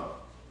zona.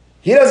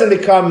 He doesn't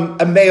become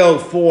a male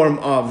form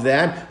of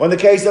that. Or in the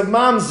case of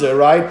mamzer,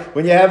 right?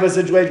 When you have a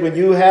situation, when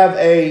you have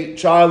a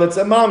child that's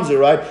a mamzer,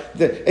 right?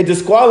 It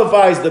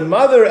disqualifies the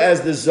mother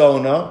as the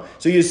zona.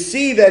 So you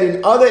see that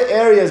in other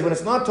areas, when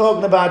it's not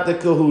talking about the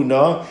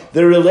kahuna,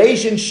 the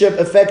relationship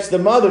affects the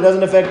mother,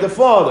 doesn't affect the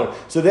father.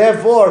 So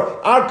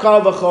therefore, our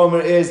kal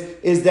v'chomer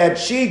is that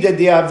she did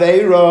the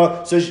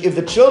aveira. So if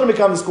the children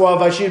become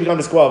disqualified, she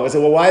becomes disqualified.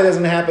 So well, why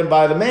doesn't it happen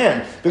by the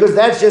man? Because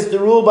that's just the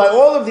rule by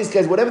all of these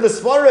cases, whatever the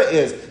svara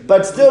is.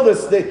 But still, the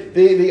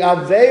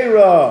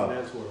aveira,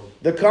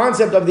 the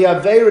concept of the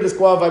aveira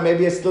disqualified,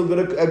 maybe it's still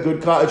good.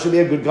 It should be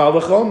a good kal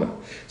v'chomer.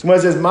 So when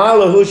it says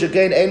ma'alahu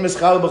shekain ein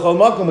mischal b'chol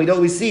makom,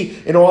 we see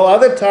in all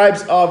other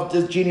types of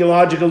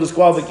genealogical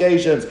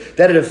disqualifications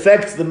that it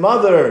affects the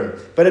mother,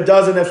 but it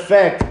doesn't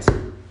affect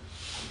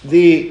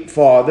the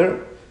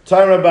father. As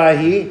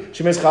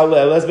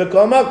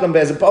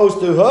opposed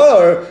to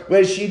her,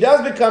 where she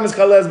does become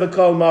chalez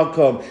b'kol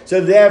makom. So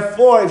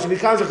therefore, if she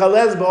becomes a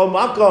chalez b'kol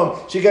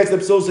makom, she gets the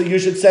psul. So you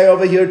should say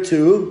over here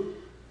too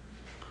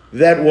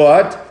that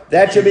what?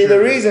 That should be the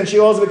reason she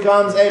also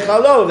becomes a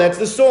chalol. That's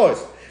the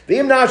source.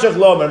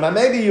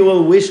 Maybe you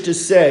will wish to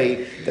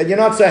say that you're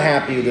not so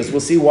happy with this.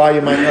 We'll see why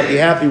you might not be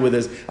happy with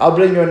this. I'll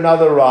bring you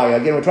another raya.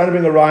 Again, we're trying to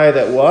bring a raya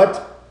that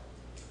what?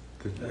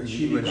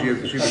 She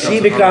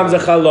becomes a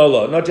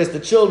chalala, not just the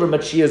children,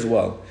 but she as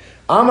well.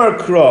 Amar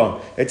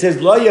Kro, it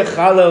says lo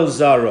yechalel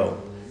zaro.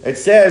 It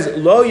says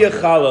lo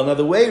yechalel. Now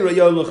the way lo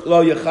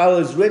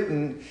yechalel is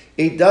written,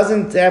 it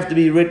doesn't have to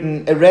be read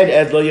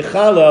as lo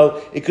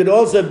yechalel. It could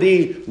also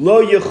be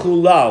lo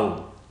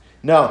yechulal.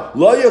 Now,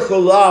 lo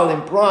yechulal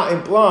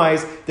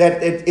implies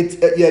that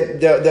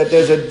that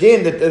there's a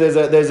din, that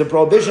there's a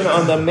prohibition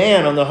on the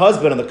man, on the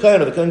husband, on the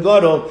kohen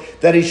gadol,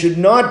 that he should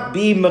not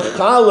be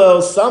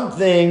mechalel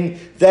something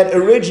that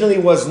originally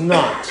was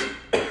not.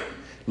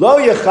 Lo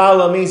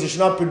yechalel means he should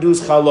not produce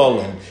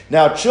chalolim.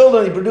 Now,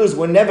 children he produce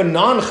were never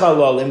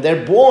non-chalolim.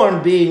 They're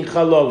born being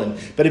chalolim.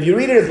 But if you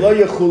read it as lo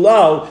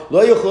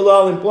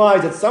yechulal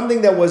implies that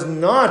something that was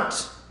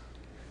not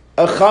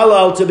a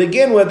halal to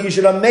begin with, you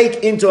should make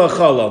into a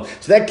halal.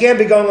 So that can't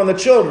be going on the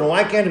children.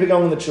 Why can't it be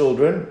going on the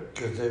children?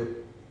 Because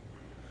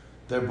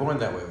they're born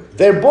that way.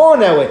 They're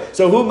born that way.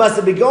 So who must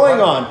it be going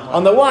on?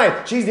 On the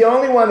wife. She's the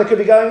only one that could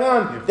be going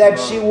on. That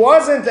she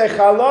wasn't a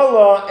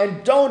halala,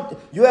 and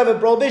you have a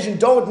prohibition,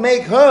 don't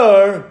make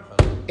her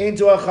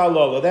into a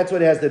chalola. That's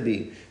what it has to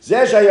be.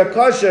 Zeshaya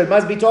kosher, it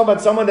must be talking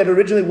about someone that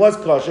originally was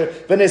kosher,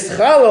 but is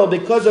chalal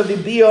because of the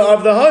bia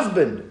of the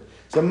husband.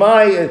 So now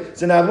I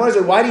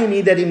said, why do you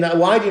need that?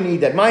 Why do you need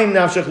that?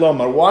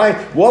 Why?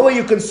 What were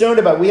you concerned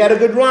about? We had a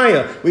good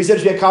raya. We said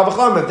she had kal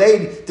v'chomer.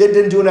 If they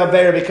didn't do an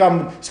avera,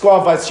 become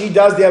disqualified. She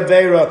does the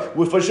avera.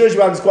 Well, for sure she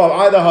becomes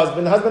disqualified. Either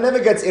husband. The husband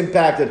never gets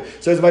impacted.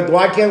 So it's like,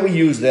 why can't we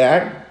use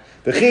that?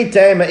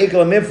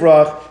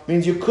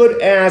 Means you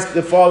could ask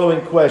the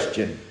following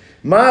question.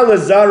 You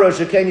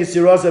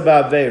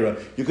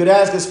could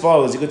ask as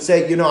follows. You could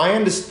say, I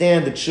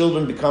understand that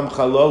children become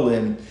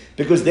chalolim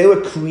because they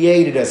were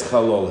created as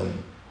chalolim.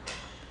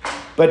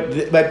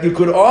 But you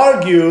could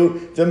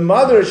argue the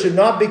mother should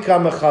not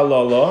become a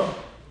chalola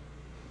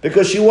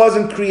because she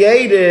wasn't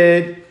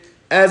created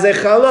as a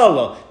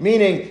chalola.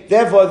 Meaning,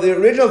 therefore, the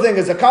original thing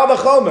is a kal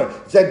v'chomer.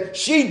 It's like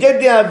she did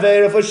the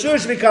avera, for sure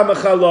she become a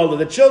chalola.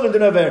 The children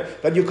didn't avera.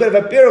 But you could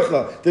have a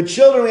pircha. The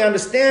children, we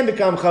understand,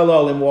 become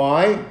chalolim.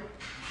 Why?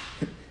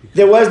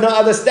 There was no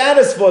other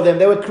status for them.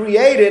 They were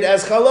created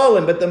as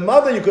chalolim. But the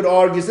mother, you could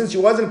argue, since she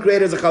wasn't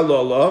created as a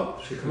chalola,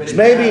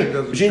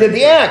 maybe she did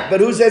the act. But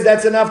who says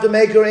that's enough to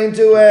make her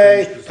into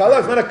a chalola?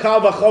 It's not a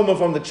kal v'chomer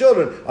from the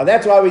children. And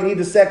that's why we need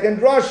the second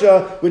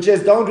drasha, which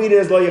is don't read it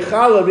as lo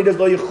yechalal, read it as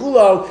lo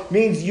yechulal,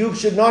 means you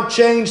should not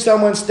change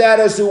someone's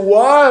status who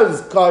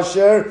was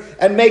kosher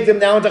and make them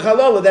now into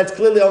chalola. That's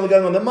clearly only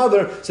going on the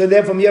mother. So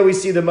then from here we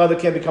see the mother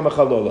can become a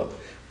chalola.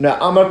 Now,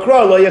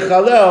 amakra lo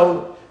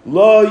yechalal, so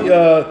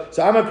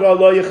Amakra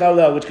lo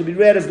yechalel, which could be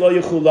read as lo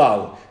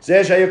yechulal.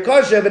 Zeh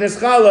shayakoshev and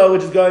ischala,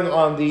 which is going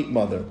on the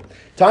mother.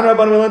 Tana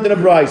Rabban, we learned in a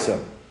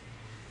brayso.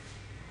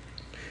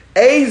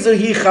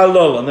 Eizuhi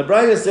chalola. And the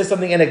brayso says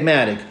something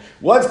enigmatic.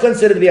 What's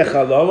considered to be a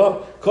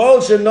chalola? Kol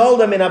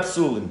shenolda min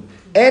psulim.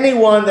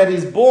 Anyone that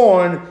is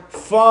born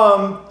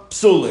from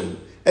psulim.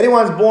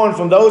 Anyone's born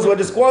from those who are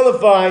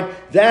disqualified,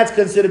 that's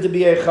considered to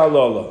be a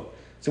chalola.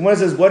 So when it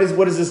says, what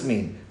does this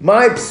mean?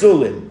 My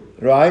psulim,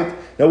 right?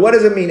 Now, what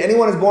does it mean?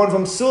 Anyone is born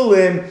from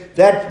psulim,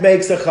 that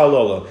makes a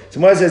chalola. So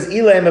when it says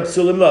ilaim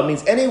psulim lo, it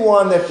means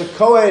anyone that the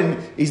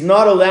Kohen is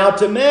not allowed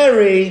to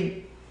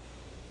marry,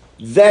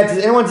 that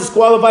anyone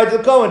disqualified to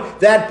the Kohen,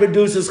 that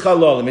produces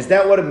chalolim. Is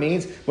that what it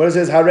means? When it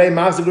says harei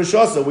machzor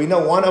grushosa, we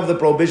know one of the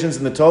prohibitions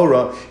in the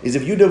Torah is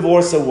if you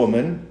divorce a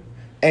woman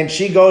and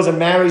she goes and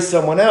marries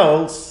someone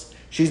else,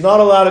 she's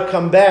not allowed to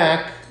come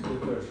back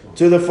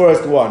to the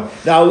first one.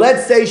 Now,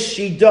 let's say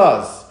she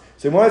does.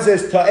 So the Gemara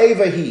says,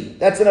 Ta'evahi,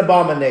 that's an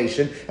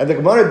abomination. And the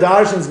Gemara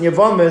darshans in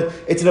Yevamah,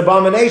 it's an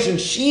abomination.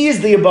 She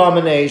is the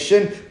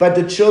abomination, but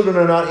the children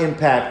are not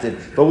impacted.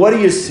 But what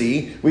do you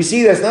see? We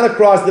see that's not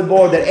across the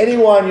board that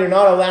anyone you're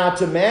not allowed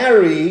to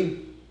marry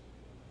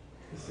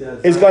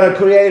is going to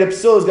create a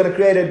psul, is going to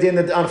create a din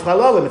on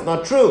chalolim. It's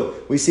not true.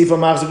 We see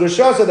from machzor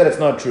grushosa that it's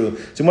not true.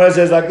 So when it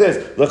says like this,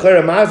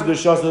 l'chera machzor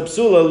grushosa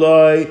psula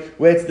loy,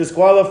 where it's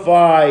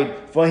disqualified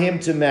for him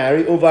to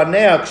marry,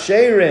 uvanea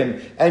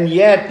ksherim, and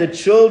yet the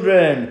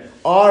children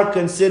are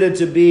considered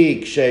to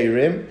be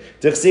ksherim,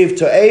 t'chsiv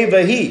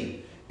to'eva hi.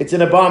 It's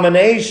an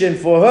abomination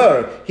for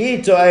her. He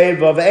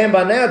to'eva, v'em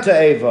banea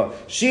to'eva.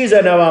 She's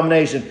an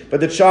abomination, but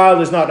the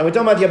child is not. And we're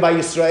talking about here by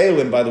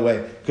Yisraelim, by the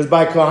way. Because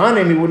by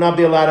Kohanim, he would not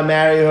be allowed to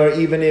marry her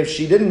even if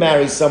she didn't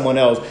marry someone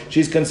else.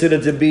 She's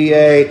considered to be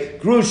a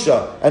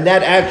grusha. And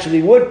that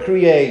actually would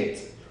create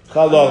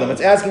chalolim. It's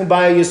asking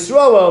by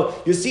Yisrael,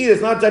 you see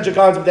there's not such a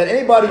concept that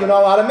anybody you're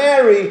not allowed to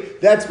marry,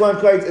 that's one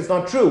creates. It's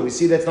not true. We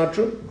see that's not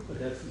true.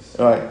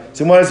 All right.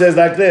 So when it says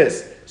like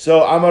this,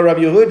 so Amar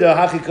Rabbi Yehuda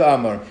Hachika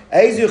Amar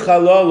Eizu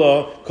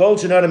Chalala Kol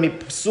Shenadami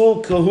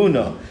Psul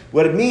Kahuna.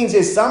 What it means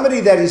is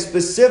somebody that is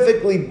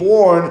specifically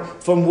born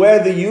from where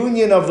the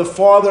union of the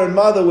father and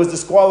mother was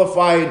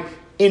disqualified.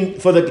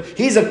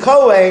 He's a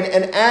Kohen,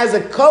 and as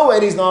a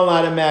Kohen, he's not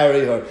allowed to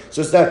marry her.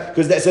 So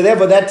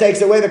therefore, that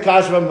takes away the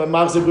kasha from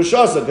machzor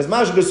grushosa, because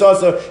machzor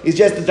grushosa is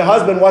just that the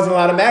husband wasn't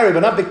allowed to marry,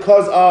 but not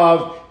because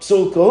of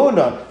psul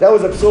kahuna. That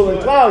was a psul in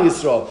Klal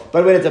Yisrael.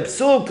 But when it's a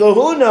psul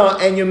kahuna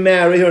and you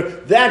marry her,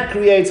 that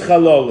creates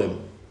chalolim.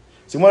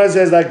 So when it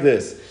says like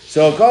this,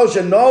 so kol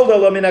shenolda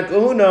lo min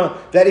kahuna,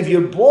 that if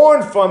you're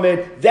born from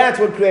it, that's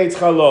what creates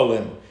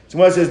chalolim. So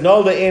when it says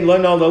nolda in, lo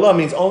nolda lo,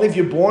 means only if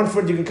you're born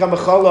from it, you can become a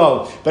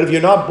chalal. But if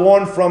you're not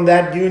born from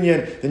that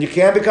union, then you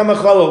can't become a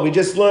chalal. We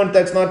just learned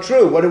that's not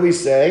true. What do we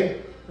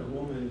say?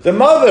 The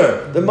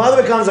mother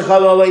becomes a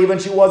chalala even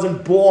she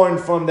wasn't born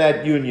from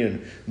that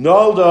union.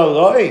 Nolda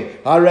loi,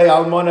 hare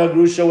almana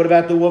grusha. What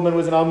about the woman who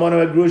was an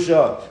almana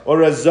grusha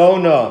or a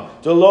zona?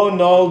 Delo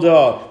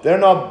nolda. They're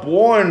not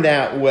born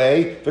that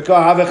way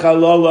because have a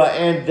chalala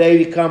and they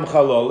become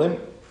chalalim.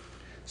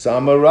 So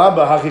Amar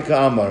Rabba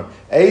Hakika Amar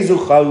Eizu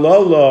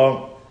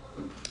Chalola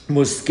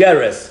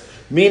Muskeres,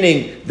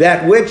 meaning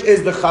that which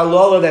is the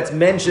chalola that's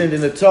mentioned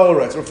in the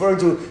Torah. It's referring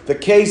to the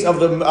case of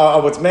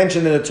what's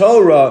mentioned in the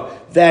Torah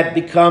that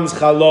becomes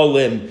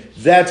chalolim.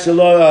 That's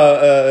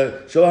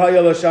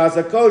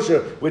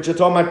kosher, which are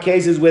talking about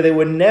cases where they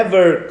were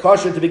never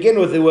kosher to begin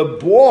with. They were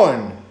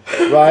born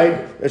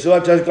right? So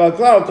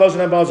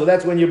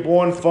that's when you're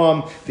born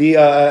from the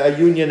a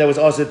union that was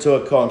also to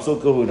a kohen, still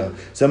kahuna.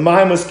 So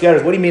my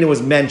muskeres, what do you mean it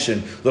was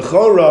mentioned?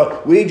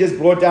 L'chora, we just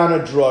brought down a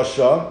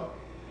drasha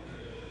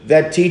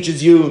that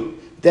teaches you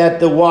that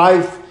the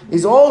wife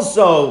is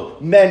also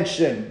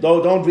mentioned.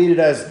 Though don't read it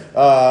as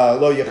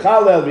lo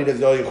yechalel, read it as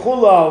lo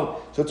yechulal.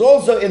 So it's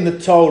also in the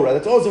Torah.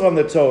 That's also from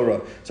the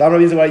Torah. So I'm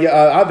reason why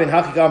that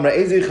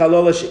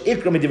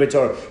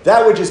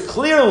which is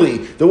clearly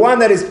the one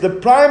that is the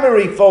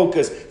primary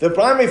focus. The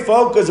primary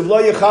focus of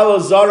lo yechalel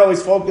zara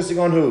is focusing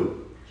on who?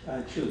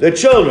 The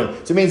children.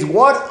 So it means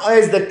what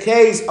is the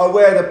case of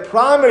where the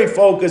primary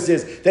focus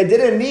is? They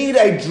didn't need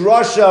a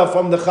drasha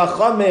from the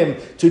chachamim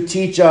to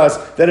teach us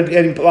that it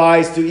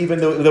implies to even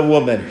the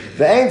woman. You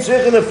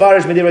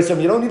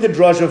don't need the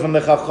drasha from the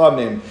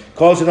chachamim.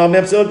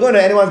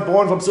 Anyone's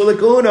born from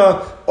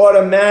psulikuna,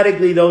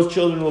 automatically those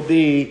children will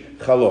be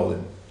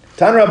chalolim.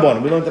 Tan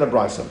Rabban, we learned in a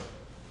brayso.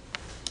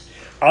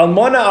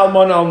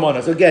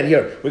 Almona. So again,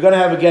 here, we're going to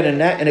have again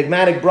an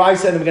enigmatic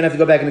brayso, and we're going to have to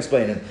go back and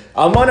explain it.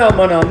 Almona,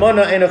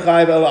 eno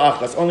chayav ela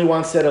achas. Only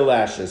one set of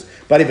lashes.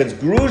 But if it's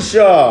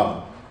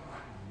grusha,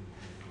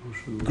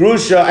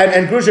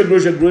 and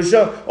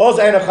grusha,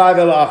 also eno chayav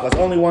ela achas.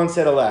 Only one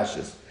set of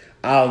lashes.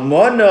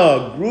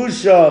 Almona,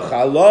 grusha,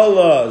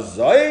 chalala,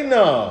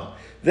 zaina.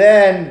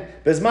 Then,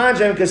 Bezman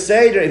Shem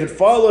Keseder, if it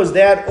follows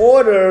that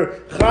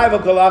order,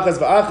 chayav kol achas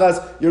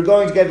v'achas, you're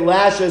going to get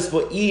lashes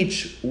for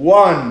each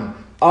one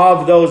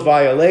of those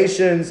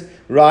violations,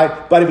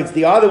 right? But if it's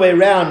the other way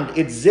around,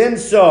 it's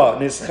zinsa,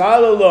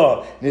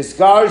 nischalala,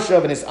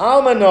 niskarshav,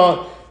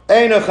 nisalmana,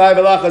 eino chayv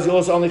elachas, you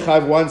also only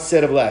chayv one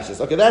set of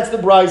lashes. Okay, that's the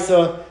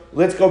brayso.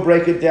 Let's go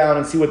break it down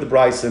and see what the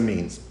brayso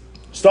means.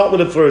 Start with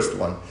the first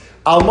one.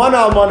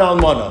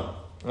 Almana,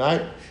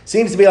 right?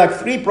 Seems to be like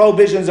 3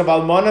 prohibitions of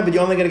almana, but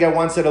you're only going to get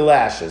one set of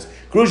lashes.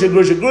 Grusha.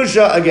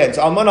 Again,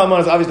 so almana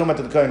is obviously talking about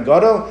to the kohen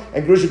gadol,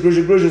 and grusha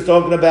is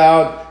talking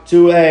about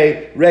to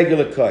a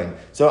regular kohen.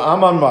 So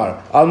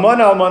almana,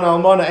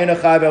 ena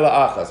chayv ela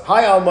achas.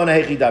 Hi almana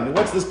hechidami.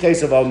 What's this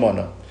case of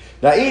almana?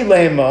 Na'i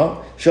lema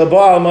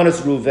shalba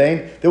almanas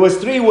Ruvain. There was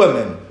 3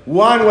 women.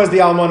 One was the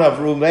almana of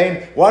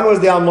Ruvain, one was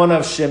the almana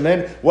of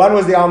Shimon, one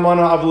was the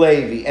almana of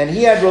Levi, and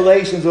he had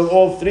relations with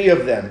all 3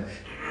 of them.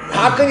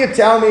 How can you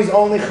tell me he's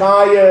only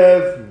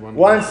chayav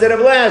one set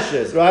of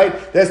lashes, right?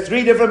 There's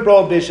 3 different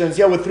prohibitions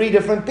here with 3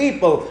 different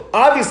people.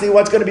 Obviously,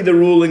 what's going to be the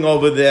ruling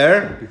over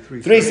there?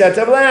 3 sets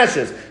of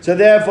lashes. So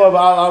therefore,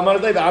 why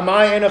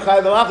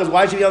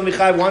should he only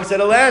chayav one set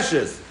of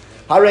lashes?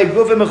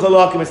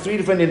 It's 3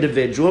 different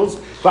individuals.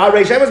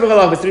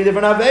 It's 3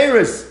 different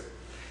aveiros.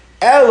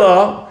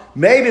 Ella,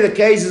 maybe the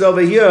case is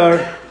over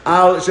here.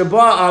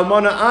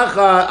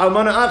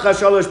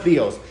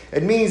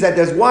 It means that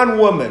there's one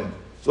woman.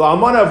 So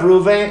almana of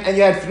Ruvain, and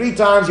you had 3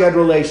 times you had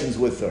relations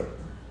with her,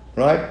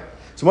 right?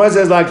 So one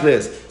says like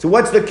this. So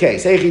what's the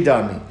case?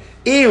 Eichidami.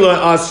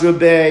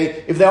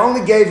 If they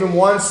only gave him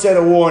one set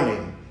of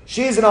warning,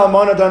 she's an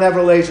almana, don't have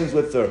relations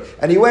with her,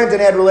 and he went and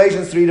had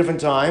relations 3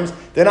 different times,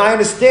 then I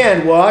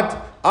understand what?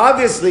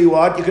 Obviously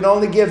what? You can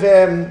only give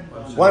him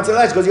one set of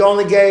lashes, because you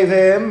only gave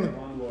him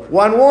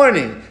one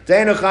warning.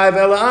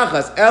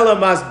 Ella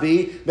must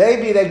be,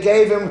 maybe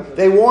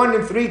they warned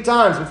him 3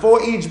 times.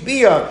 Before each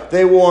bia,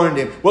 they warned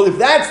him. Well, if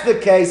that's the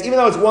case, even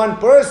though it's one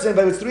person,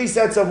 but it's 3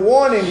 sets of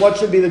warning, what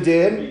should be the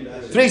din?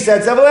 3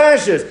 sets of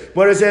lashes.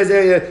 But it says,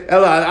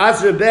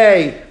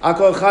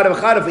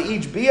 for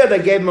each bia, they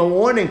gave him a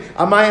warning.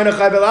 Why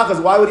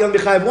would he only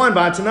be chayv one?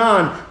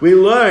 We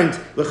learned,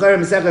 we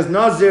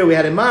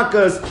had in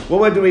Makkos,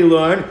 what did we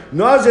learn?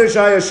 Nazir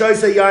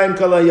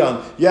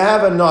you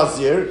have a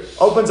nazir,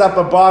 opens up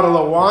a bottle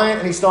of wine,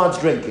 and he starts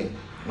drinking.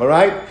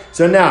 Alright?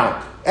 So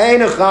now,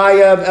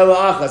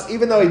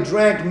 even though he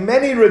drank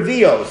many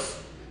revios,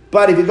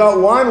 but if you got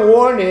one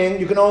warning,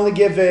 you can only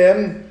give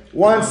him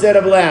one set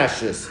of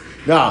lashes.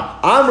 Now,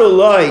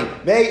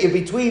 Amrullah, if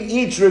between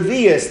each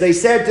revius, they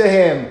said to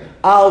him,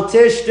 Al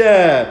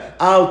tishte,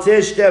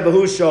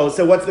 behusho.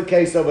 So what's the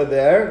case over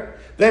there?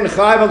 Then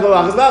chayv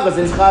al-galachas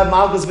is chayv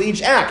malchus for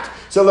each act.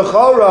 So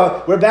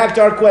l'chora, we're back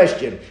to our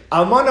question.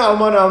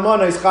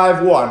 Almana is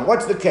chayv 1.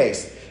 What's the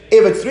case?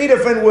 If it's 3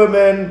 different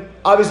women,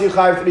 obviously you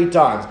chayv 3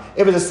 times.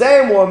 If it's the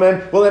same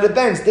woman, well, it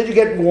depends. Did you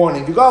get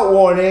warning? If you got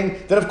warning,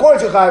 then of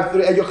course you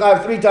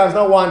chayv 3 times,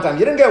 not 1 time.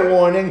 You didn't get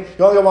warning,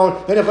 you only get one.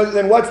 Then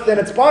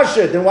it's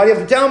pashut. Then why do you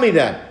have to tell me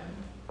that?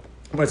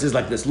 Well, it says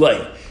like this.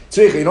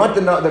 You know what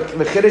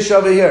the Kiddush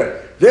over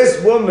here? This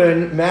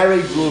woman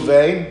married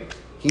Ruvain,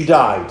 he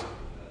died.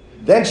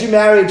 Then she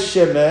married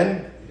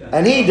Shimon,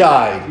 and he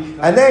died.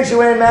 And then she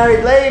went and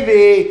married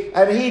Levi,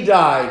 and he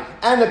died.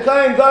 And the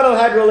Kohen Gadol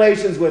had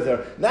relations with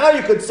her. Now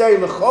you could say,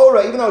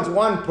 l'chora, even though it's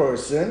one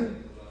person,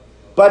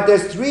 but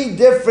there's 3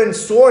 different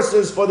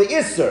sources for the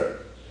Isser.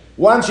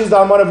 One, she's the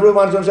Almana of Ruvain,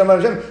 one, she's the Almana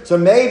of Shimon. So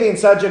maybe in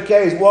such a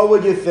case, what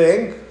would you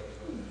think?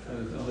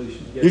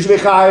 You should be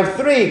chayav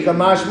 3,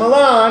 kamash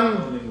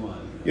malan.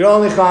 You're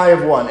only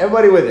chayav 1.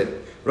 Everybody with it.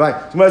 Right.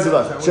 So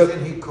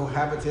wasn't he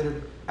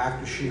cohabitated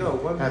after she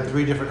had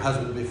 3 different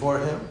husbands before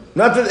him?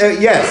 Not that,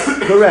 yes,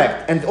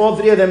 correct. And all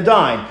 3 of them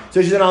died.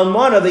 So she's an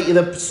almana.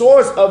 The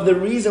source of the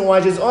reason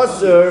why she's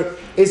usher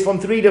is from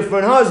 3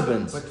 different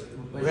husbands. But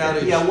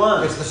reality,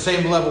 it's the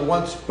same level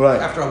once.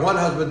 Right. After 1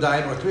 husband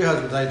died or 3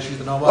 husbands died, she's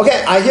an almana.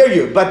 Okay, I hear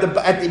you. But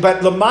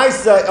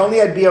Lamaisa only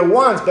had bia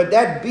once, but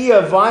that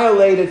bia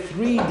violated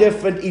 3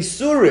 different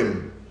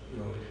isurim.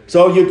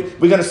 So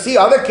we're going to see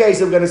other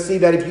cases. We're going to see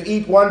that if you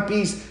eat one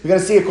piece, we're going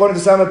to see, according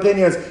to some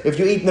opinions, if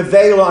you eat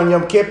nevela on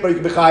Yom Kippur, you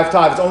can be chayav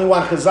tav. It's only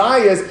one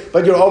chazayas,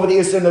 but you're over the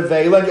Isser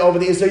nevela and you're over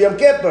the Isser Yom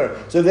Kippur.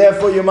 So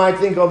therefore, you might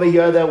think over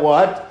here that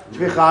what? You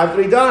should be chayav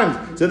 3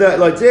 times. So that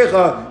like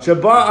tzicha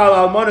shaba al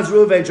almanas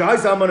Ruven,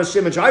 shayis almanas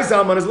Shimon, shayis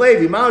almanas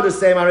Levi. Mao the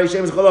same.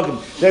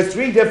 There's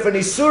 3 different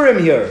isurim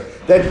here.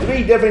 There's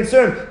 3 different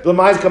isurim.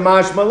 B'mais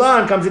kamash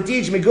malan comes to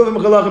teach me guvim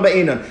chalachim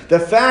ba'inan. The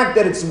fact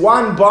that it's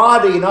one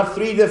body, not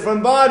 3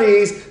 different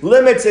bodies,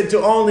 limits it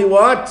to only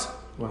what?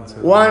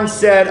 One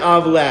set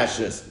of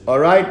lashes. All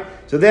right.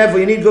 So therefore,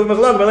 you need guvim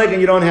chalachim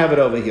and you don't have it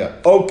over here.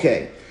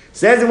 Okay.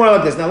 Says it more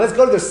like this. Now let's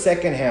go to the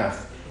second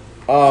half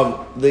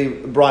of the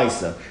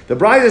brisa. The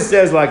brisa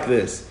says like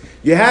this: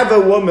 you have a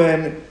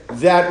woman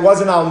that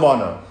was an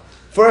almana.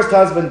 First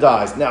husband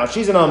dies. Now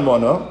she's an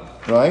almana,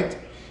 right?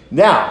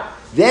 Now.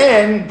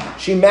 Then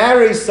she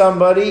marries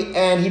somebody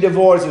and he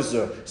divorces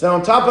her. So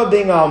on top of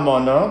being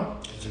almana,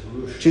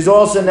 she's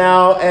also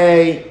now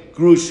a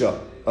grusha.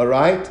 All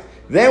right.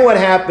 Then what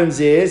happens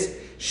is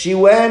she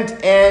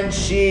went and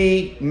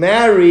she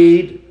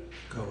married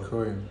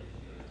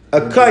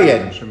a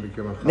kohen.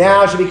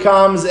 Now she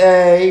becomes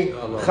a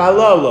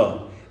chalala.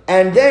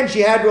 And then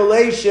she had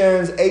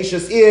relations,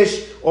 Eishes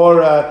Ish,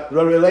 or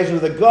relations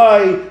with a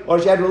guy, or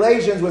she had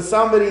relations with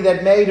somebody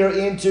that made her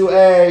into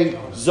a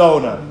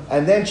zona.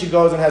 And then she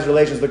goes and has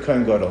relations with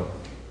Kohen Gadol.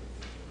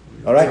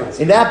 All right?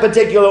 In that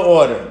particular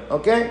order.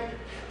 Okay?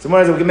 So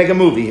one says, we can make a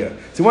movie here.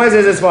 So one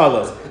says as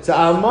follows. So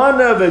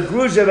Almana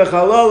v'grusha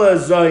v'chalala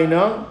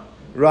zoina,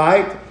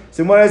 right?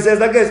 So one says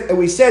like this. And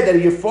we said that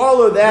if you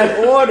follow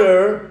that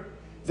order,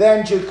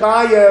 then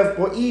Chikayev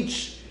for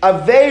each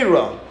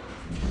Aveira,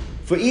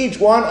 for each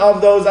one of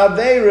those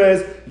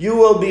Aveiras, you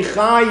will be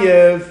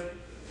Chayev,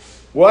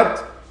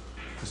 what?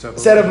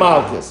 Set of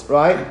Malchus,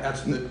 right?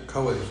 That's the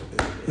Kohen.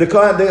 The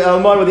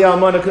Almana with the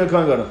Almana Kohen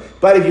Gadol.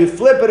 But if you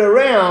flip it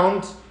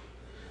around,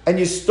 and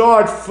you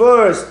start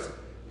first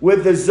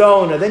with the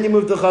Zona, then you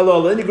move to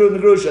Chalol, then you move to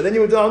Grusha, then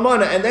you move to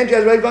Almana, and then she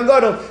has Kohen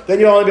Gadol, then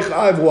you'll only be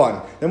Chayev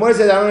 1. Then what it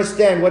says, I don't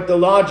understand what the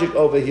logic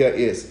over here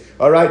is.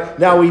 Alright?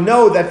 Now we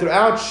know that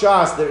throughout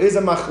Shas there is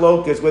a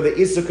machlokas where the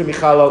Isser can be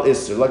Chalal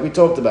Isser, like we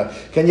talked about.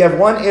 Can you have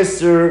one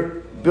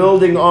Isser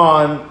building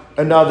on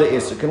another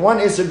Isser? Can one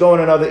Isser go on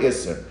another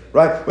Isser?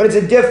 Right? But it's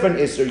a different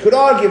Isser. You could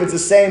argue if it's the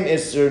same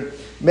Isser,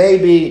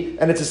 maybe,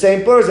 and it's the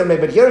same person,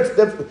 maybe, but here it's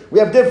we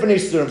have different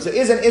Issurim. So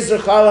is an Isser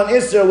Chalal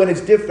Isser when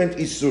it's different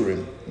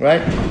Issurim?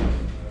 Right?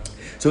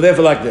 So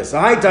therefore, like this. If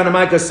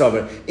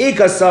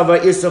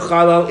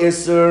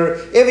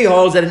he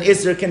holds that an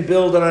Isser can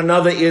build on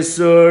another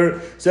Isser,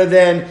 so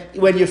then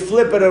when you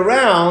flip it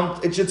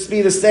around, it should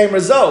be the same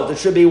result. It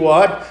should be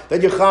what?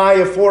 That you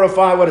chayav 4 or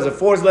 5, what is it?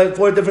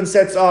 4 different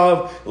sets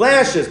of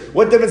lashes.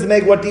 What difference does it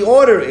make what the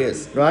order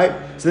is, right?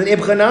 So then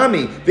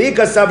Ibchanami.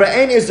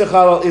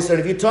 And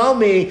if you told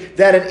me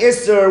that an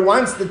Isser,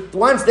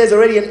 once there's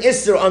already an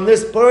Isser on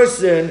this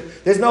person,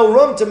 there's no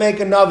room to make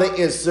another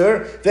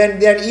Isser,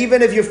 then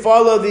even if you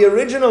follow the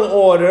original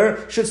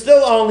order, should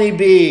still only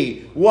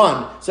be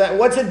 1. So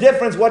what's the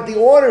difference what the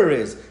order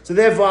is? So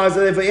therefore,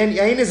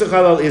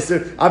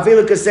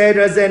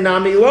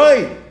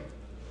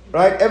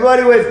 right?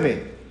 Everybody with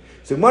me?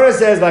 So Gemara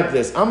says like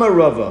this: Amar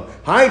Rava,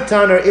 Hai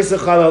Taner Isser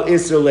Chalal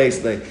Isser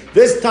Leisle.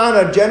 This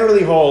Tana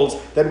generally holds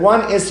that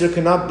one Isser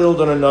cannot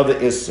build on another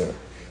Isser.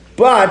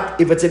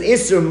 But if it's an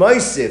Isser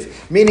Moisif,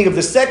 meaning if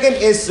the second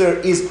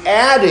Isser is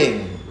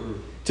adding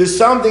to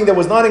something that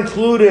was not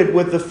included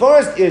with the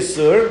first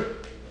Isser,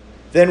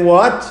 then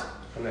what?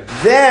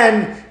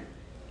 Then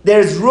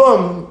there's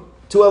room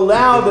to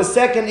allow the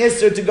second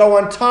Isser to go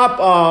on top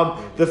of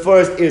the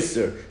first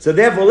Isser. So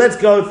therefore, let's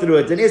go through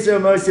it. An Isser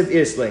Mosif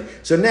Isle.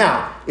 So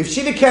now, if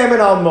she became an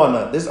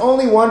Almana, there's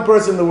only one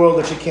person in the world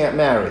that she can't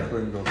marry.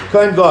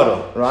 Kohen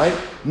Gadol, right?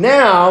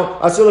 Now,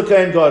 Asula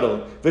Kohen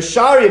Gadol.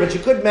 V'shari, but she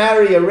could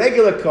marry a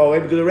regular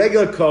Kohen, because a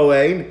regular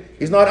Kohen,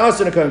 he's not us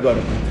in a Kohen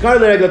Gadol.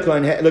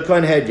 The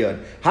Kohen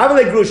Hedyon.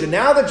 Havale Grusha.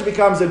 Now that she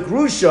becomes a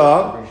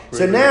Grusha,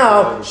 so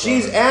now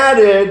she's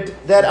added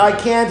that I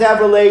can't have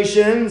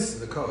relations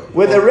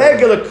with a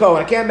regular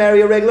Kohen. I can't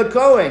marry a regular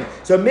Kohen.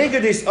 So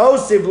Migadis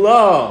Osiv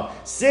Law,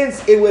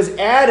 since it was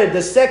added,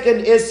 the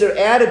second Isser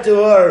added to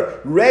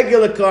her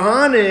regular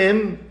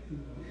Kohanim,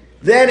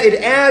 then it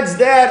adds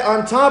that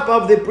on top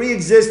of the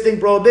pre-existing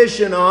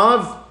prohibition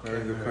of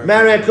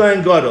marrying a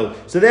Kohen Gadol.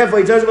 So therefore,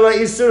 he tells about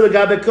Isur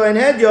legabe Kohen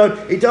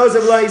Hedyon. He tells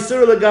about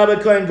Isur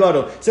legabe Kohen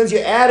Gadol. Since you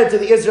added to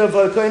the Isur of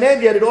Kohen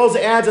Hedyon, it also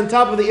adds on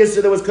top of the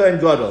Isur that was Kohen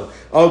Gadol.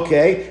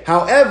 Okay.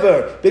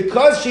 However,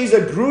 because she's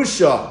a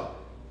Grusha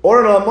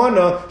or an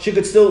Almana, she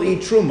could still eat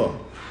Truma.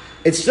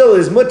 it still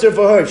is mutter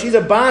for her. If she's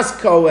a bas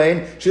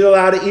kohen, she's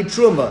allowed to eat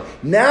truma.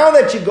 Now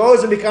that she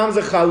goes and becomes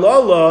a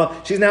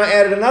chalola, she's now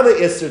added another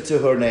isser to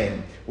her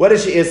name. What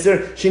is she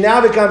isser? She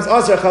now becomes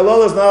asr.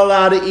 Chalola is not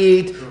allowed to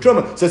eat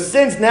truma. So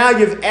since now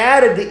you've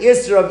added the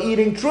isser of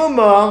eating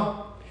truma,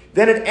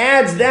 then it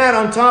adds that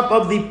on top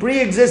of the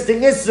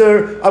pre-existing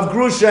isser of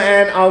grusha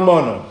and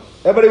almona.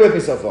 Everybody with me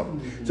so far?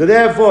 So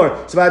therefore,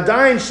 so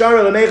v'adayin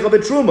shara l'meichel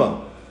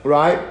b'truma,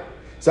 right?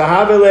 So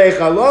havele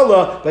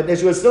chalola, but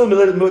she was still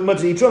much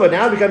to eat truma.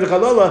 Now it becomes a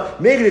chalola.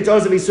 Maybe it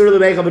tells her isur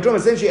l'meichel b'truma.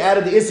 Since she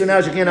added the isur,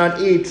 now she cannot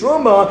eat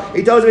truma.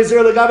 It tells her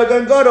isur l'gabe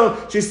kohen gadol.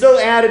 She still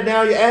added.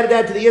 Now you added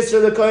that to the isur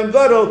the kohen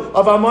gadol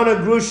of almona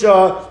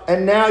grusha,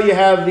 and now you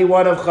have the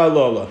one of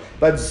chalola.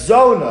 But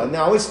zona,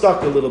 now we're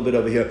stuck a little bit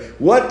over here.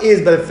 What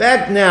is, but the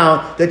fact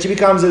now that she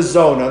becomes a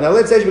zona. Now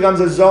let's say she becomes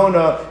a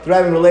zona through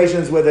having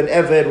relations with an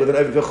eved, with an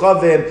eved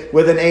kechavim,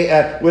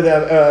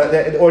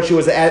 or she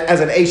was as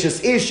an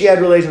ashes ish, she had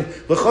relations.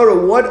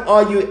 L'chora, what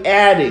are you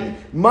adding?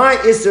 My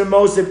iser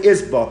mosif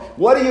isba.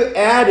 What are you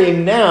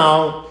adding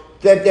now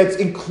that's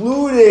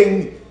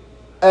including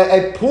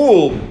a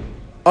pool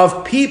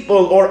of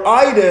people or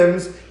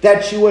items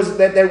that she was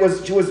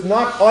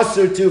not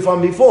usher to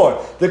from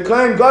before? The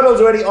Kohen Gadol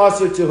is already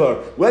usher to her.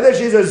 Whether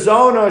she's a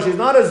zona or she's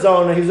not a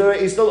zona,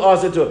 he's still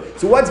usher to her.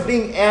 So what's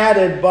being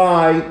added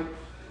by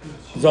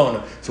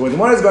zona? So what the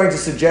one is going to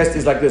suggest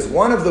is like this.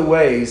 One of the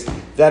ways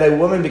that a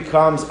woman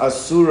becomes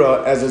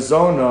asura as a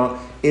zona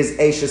is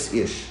ashes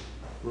ish.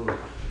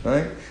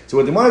 Right? So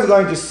what the one is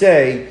going to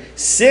say,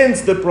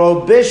 since the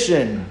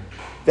prohibition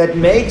that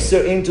makes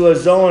her into a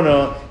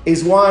zona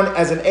is one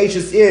as an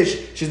ashes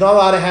ish, she's not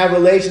allowed to have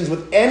relations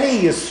with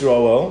any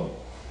Yisroel,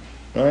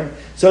 right?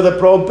 So the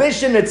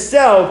prohibition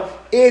itself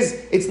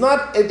it's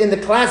not in the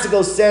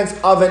classical sense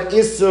of an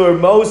Isur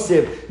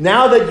Mosif.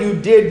 Now that you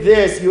did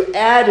this, you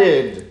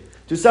added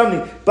to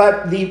something.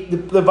 But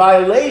the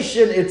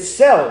violation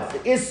itself, the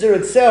Isur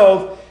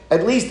itself,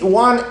 at least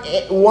one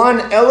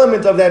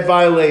element of that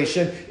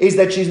violation is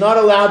that she's not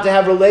allowed to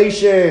have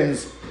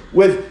relations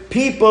with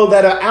people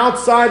that are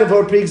outside of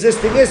her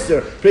pre-existing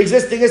Isser.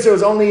 Pre-existing Isser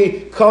is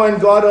only Kohen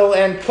Gadol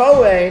and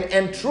Kohen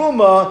and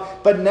Truma,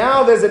 but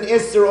now there's an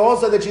Isser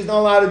also that she's not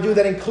allowed to do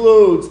that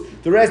includes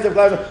the rest of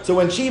Klal. So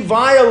when she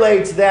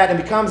violates that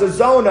and becomes a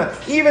zona,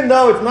 even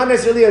though it's not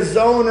necessarily a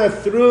zona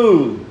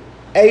through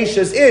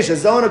Ashes Ish, a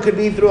zona could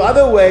be through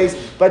other ways,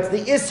 but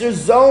the Isser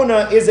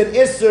zona is an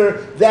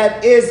Isser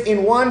that is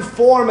in one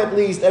form at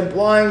least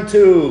applying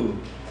to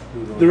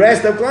the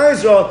rest of Klal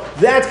Yisrael.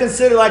 That's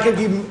considered like it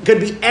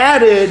could be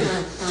added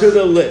to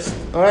the list.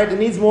 All right, it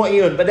needs more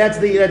iyun, but that's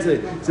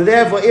it. So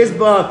therefore,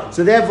 isba.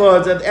 So therefore,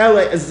 it's an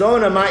ela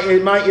zona. My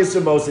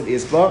isser mosid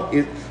isba.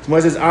 It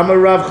says Amar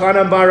Rav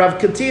Chanan bar Rav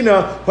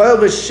Katina. Hoil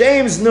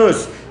v'shem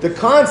znus. The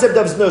concept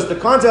of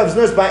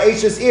znus by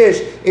Ashes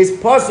Ish is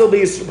supposed to be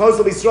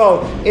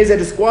Yisrael, is a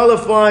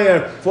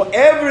disqualifier for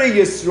every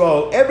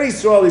Yisrael. Every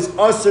Yisrael is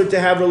usher to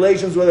have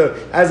relations with her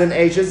as an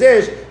Ashes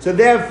Ish. So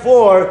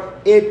therefore,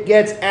 it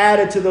gets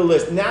added to the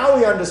list. Now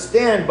we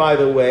understand, by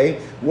the way,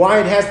 why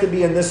it has to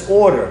be in this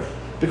order.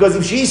 Because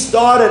if she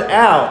started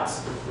out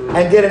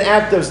and did an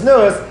act of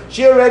znus,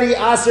 she already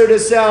assered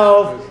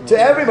herself to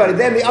everybody.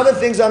 Then the other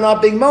things are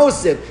not being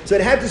mosif. So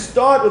it had to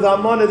start with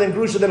Almana, then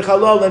Grusha, then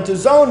Chalal, then to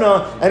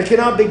Zona, and it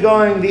cannot be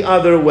going the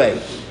other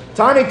way.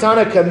 Tani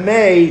Tana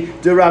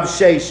Kamei de Rav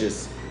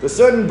Sheshes. The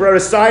certain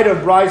reciter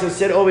of Brisa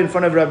said over in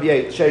front of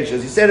Rabbi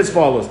Sheshes. He said as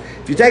follows.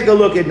 If you take a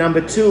look at number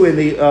 2 in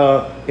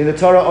the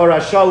Torah Or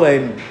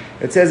HaShalem,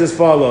 it says as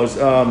follows.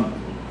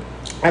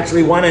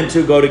 Actually, 1 and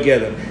 2 go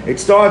together. It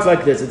starts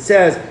like this. It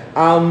says,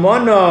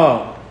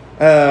 Almana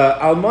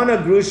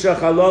grusha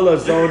chalola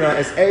zona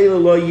es eilu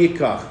lo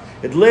yikach.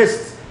 It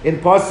lists in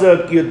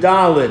pasuk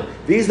Yudalid.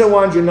 These are the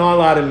ones you're not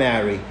allowed to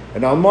marry.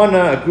 An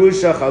almana, a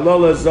grusha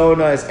chalola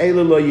zona es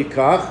eilu lo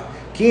yikach.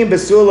 Kim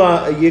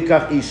besula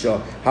yikach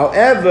isha.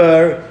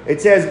 However,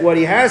 it says what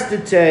he has to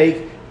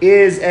take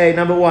is a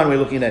number 1 we're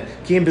looking at.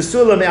 Kim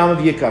besula me'am of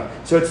yikach.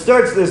 So it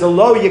starts. There's a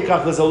low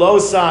yikach. There's a low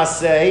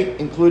saseh,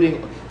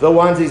 including the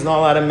ones he's not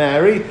allowed to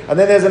marry, and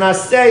then there's an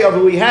aseh of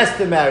who he has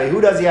to marry. Who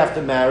does he have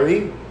to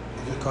marry?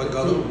 Kohen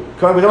Gadol. We're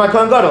talking about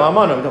Kohen Gadol,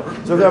 Amana.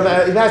 So he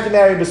has to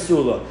marry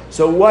Basula.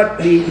 So what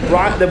the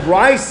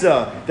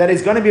brisa that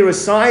is going to be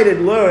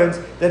recited learns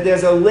that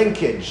there's a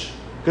linkage,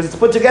 because it's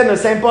put together in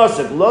the same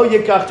pasuk. Lo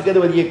yikach together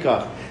with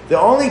yikach. The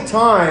only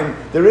time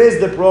there is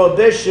the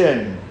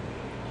prohibition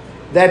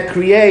that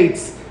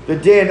creates the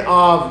din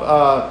of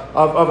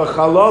a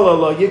chalola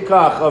lo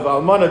yikach, of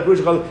almana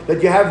grusha,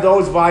 that you have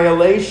those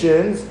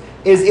violations,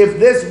 is if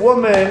this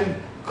woman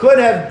could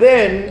have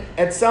been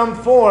at some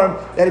form,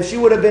 that if she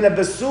would have been a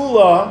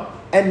basula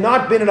and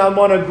not been an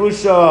almana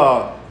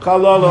grusha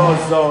chalola or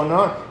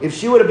zona, if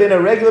she would have been a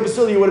regular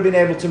basula, you would have been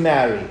able to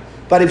marry.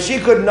 But if she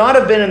could not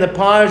have been in the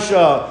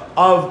parsha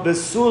of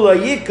basula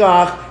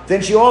yikach,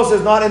 then she also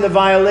is not in the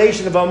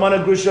violation of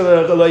almana grusha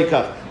lo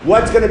yikach.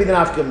 What's going to be the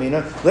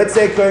nafkamina? Let's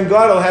say Kohen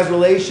Gadol has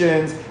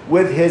relations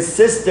with his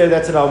sister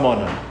that's an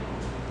almana.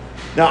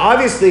 Now,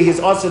 obviously, he's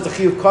also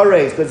Tachiyuv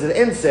Kares because it's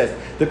incest.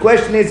 The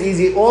question is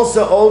he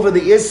also over the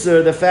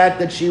Isser, the fact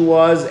that she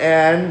was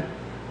an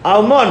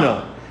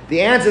Almana? The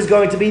answer is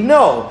going to be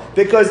no,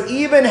 because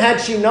even had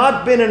she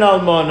not been an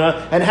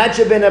Almana and had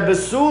she been a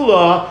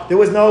Basula, there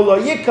was no Lo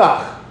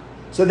Yikach.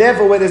 So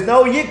therefore, where there's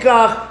no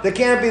Yikach, there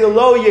can't be the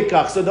Lo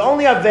Yikach. So the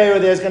only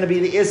Avera there is going to be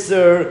the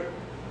Isser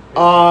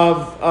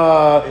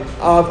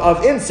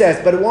of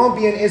incest, but it won't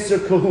be an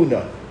Isser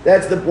Kahuna.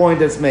 That's the point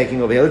that's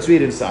making over here. Let's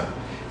read inside.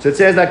 So it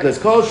says like this: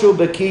 Kol shu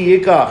b'ki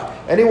yikach.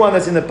 Anyone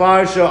that's in the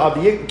parsha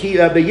of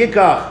the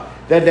yikach,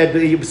 that the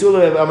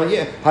yibsula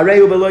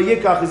hareu below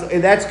yikach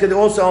is, that's could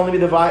also only be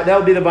that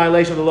will be the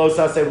violation of the lo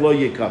saseh lo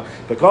yikach.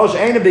 But kol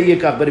she'ena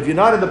b'yikach. But if you're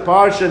not in the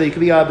parsha, that you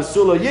could be a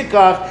besula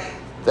yikach.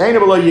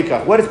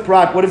 What is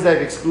prat? What is that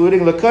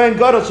excluding? The kohen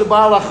gadol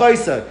shabal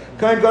achaisa.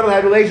 Kohen gadol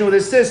had relation with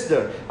his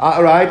sister,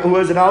 right, who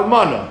was an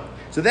almana.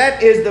 So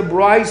that is the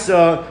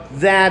brisa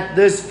that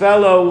this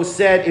fellow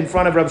said in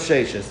front of Rav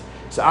Sheshes.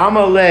 So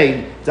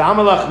Amalei, to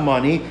Amalach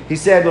money, he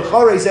said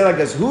like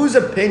this, whose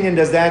opinion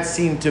does that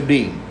seem to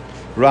be?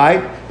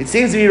 Right? It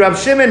seems to be Rav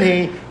Shimon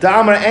to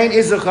Amar Ein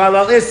Isser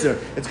Chalal Isser.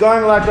 It's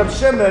going like Rav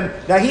Shimon.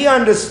 Now he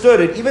understood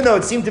it, even though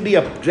it seemed to be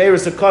a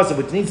Jeris Akasa,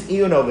 which needs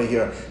Iyun over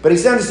here. But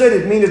he understood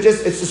it, means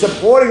it's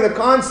supporting the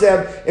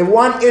concept if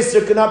one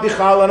Isser cannot be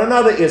Chal on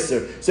another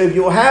Isser. So if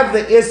you have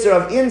the Isser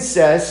of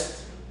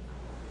incest,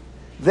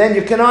 then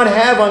you cannot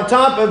have on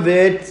top of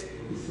it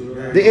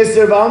the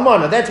Isser of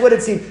Almana. That's what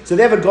it seems. So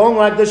they have it going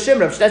like the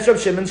Shimon. That's Rav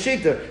Shimon's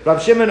Shita.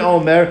 Rav Shimon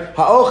Omer,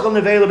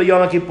 Ha'ochel nevela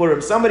b'Yom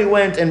Kippurim. Somebody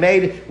went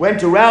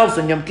to Ralph's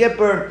on Yom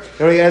Kippur.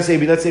 Let's say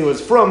it was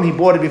from, he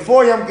bought it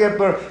before Yom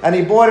Kippur, and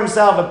he bought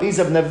himself a piece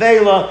of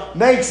nevela,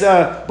 makes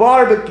a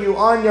barbecue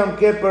on Yom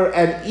Kippur,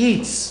 and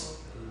eats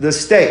the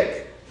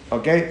steak.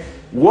 Okay?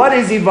 What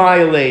is he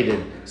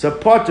violated? So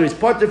he's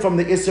potter from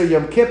the Isser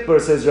Yom Kippur,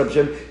 says Rav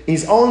Shimon.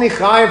 He's only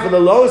chayav for the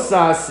lo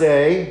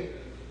saseh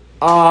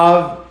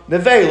of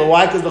nevela.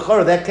 Why? Because the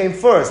chorah, that came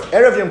first.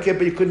 Erev Yom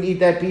Kippur, you couldn't eat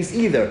that piece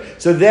either.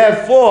 So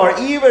therefore,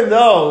 even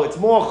though it's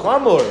more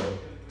chamur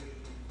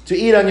to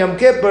eat on Yom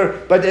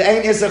Kippur, but it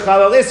ain't Isser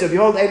Chalal Isser. If you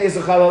hold ain't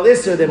Isser Chalal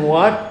Isser, then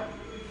what?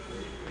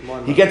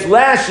 He gets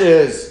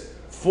lashes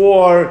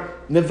for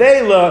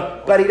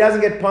nevela, but he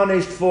doesn't get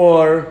punished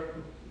for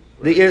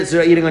the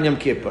Isser eating on Yom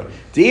Kippur.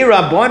 To eat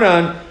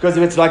Rabbanan, because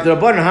if it's like the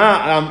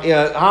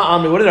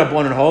Rabbanan, what did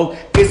Rabbanan hold?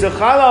 Isser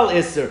Chalal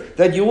Isser,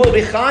 that you will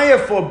be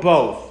chayav for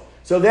both.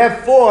 So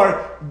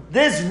therefore,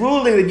 this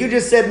ruling that you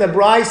just said in the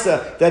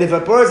Brisa, that if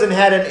a person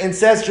had an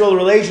incestual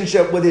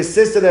relationship with his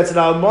sister that's an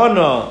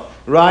almana,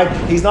 right,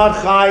 he's not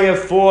chayav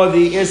for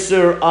the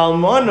Isser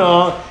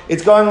almana,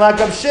 it's going like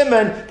Rav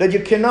Shimon, that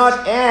you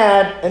cannot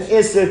add an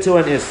Isser to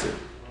an Isser.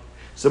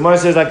 So Moshe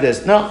says like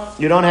this, no,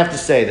 you don't have to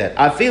say that.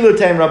 Afilu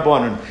teim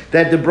Rabbanan,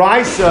 that the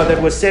brisa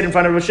that was said in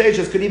front of Rosh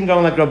Hashanah could even go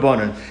like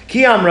Rabbanan.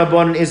 Kiyam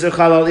Rabbanan Isser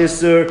Chalal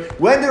Isser.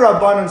 When the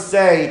Rabbanan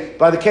say,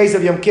 by the case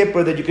of Yom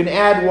Kippur, that you can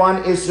add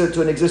one Isser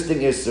to an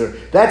existing Isser,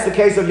 that's the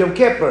case of Yom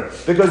Kippur,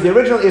 because the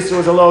original Isser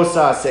was a lo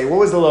saseh.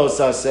 What was the lo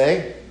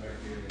saseh?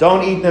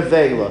 Don't eat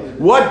nevela.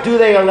 What do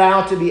they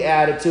allow to be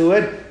added to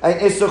it? An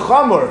Isser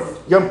Chamor.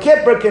 Yom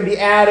Kippur can be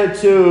added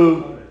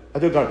to.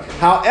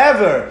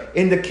 However,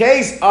 in the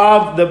case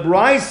of the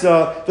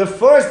Brisa, the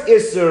first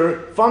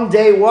Isser from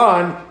day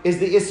one is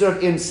the Isser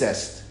of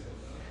incest.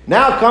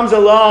 Now comes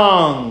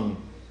along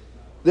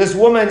this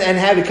woman and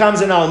becomes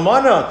an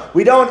almana.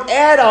 We don't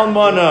add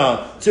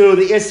almana to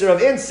the Isser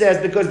of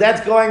incest because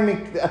that's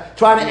trying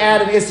to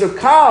add an Isser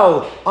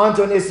kal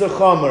onto an Isser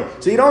chomer.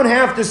 So you don't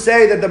have to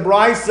say that the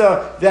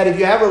Brisa, that if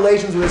you have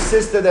relations with a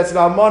sister that's an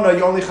almana,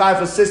 you only chai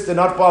for sister,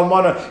 not for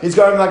almana. He's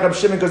going like Rav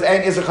Shimon because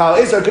ain't Isser kal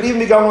Isser. It could even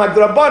be going like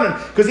the Rabbanan.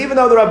 Because even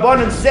though the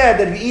Rabbanan said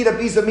that if you eat a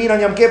piece of meat on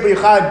Yom Kippur, you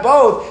chai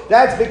both,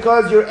 that's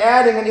because you're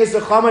adding an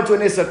Isser chomer to an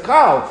Isser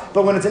kal.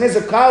 But when it's an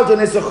Isser kal to an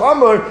Isser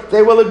chomer,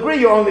 they will agree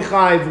you only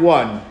chai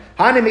one.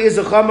 That's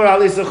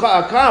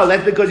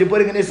because you're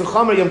putting an Isser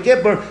Chomer Yom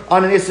Kippur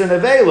on an Isser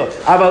Nevela.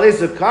 Aval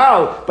Isser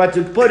Kal, but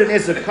to put an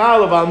Isser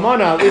Kal of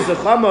Almana, al Isser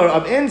Chomer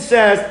of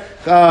incest,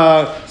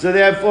 so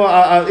therefore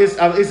al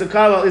Isser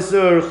Kal, al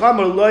Isser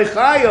Chomer loy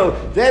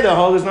Chayil, there the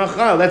whole is not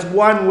Chayil. That's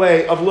one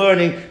way of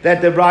learning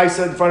that the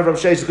Brisa in front of Rav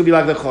Sheshes could be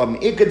like the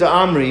Chomer. Ikad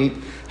da Amri,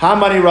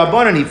 Hamani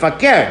Rabbanan,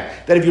 Faker.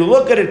 That if you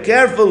look at it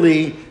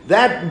carefully,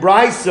 that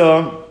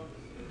Brisa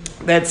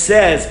that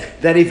says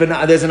that if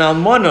there's an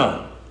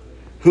Almana,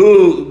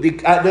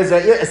 there's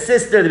a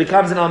sister that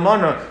becomes an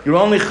almana, you're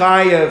only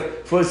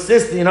chayev for a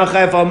sister, you're not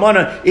chayev for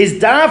almana, is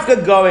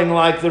dafka going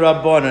like the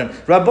Rabbanan.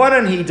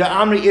 Rabbanan he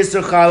da'amri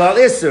isser chalal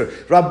isser.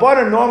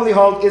 Rabbanan normally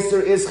hold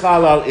isser is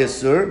chalal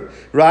isser,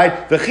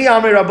 right? V'chi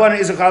amri Rabbanan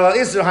isser chalal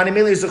isser,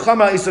 hanimili isser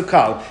chamal isser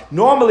kal.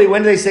 Normally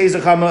when they say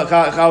isser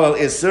chalal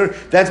isser,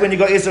 that's when you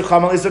go isser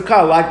chamal isser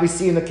kal, like we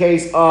see in the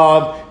case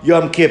of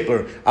Yom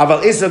Kippur.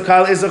 Aval isser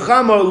kal isser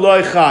chamal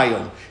loy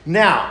chayil.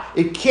 Now,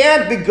 it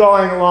can't be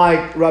going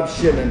like Rav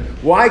Shimon.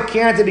 Why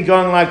can't it be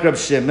going like Rav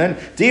Shimon?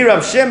 Di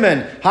Rav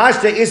Shimon,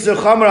 hashte isur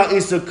chamra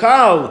isur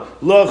kal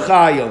lo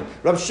chayil.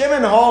 Rav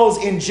Shimon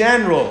holds in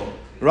general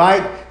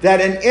right?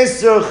 That an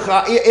Isser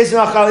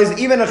Chal is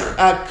even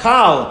a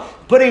Kal.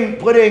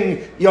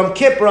 Putting Yom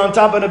Kippur on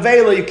top of a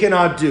Vela, you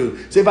cannot do.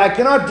 So if I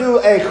cannot do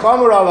a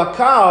Chomer al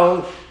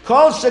Kal,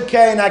 Kol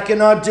Shekain, I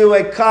cannot do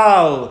a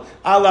Kal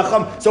al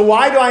Chom. So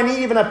why do I need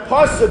even a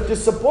pasuk to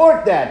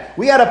support that?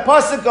 We had a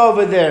pasuk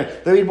over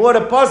there. We brought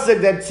a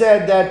pasuk that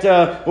said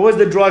that, what was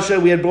the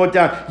drasha we had brought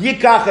down?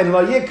 Yikach and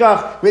Lo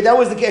Yikach. That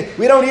was the case.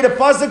 We don't need a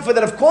pasuk for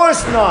that. Of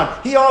course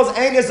not. He holds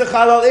Ein Yisr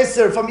Chal al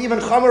Isser from even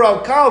Chomer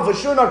al Kal, for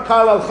sure not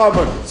Kal al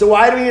Chomer. So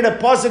why do we need a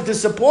pasuk to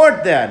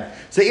support that?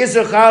 So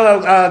Isser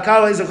Chal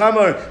Isser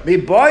Chomer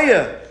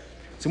Miboya.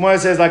 So Gemara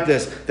says like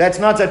this, that's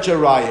not such a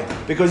raya.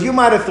 Because you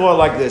might have thought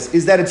like this,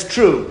 is that it's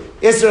true.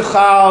 Isser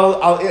Chal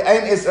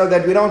and Isser,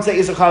 that we don't say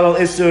Isser Chal al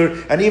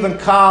Isser, and even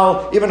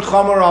Kal, even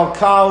Chomer al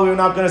Kal, we're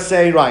not going to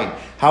say right.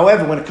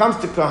 However, when it comes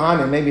to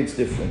Kohanim, maybe it's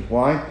different.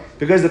 Why?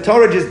 Because the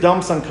Torah just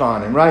dumps on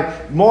Kohanim,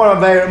 right? More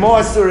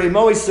Asuri,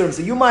 more Isurim.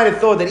 So you might have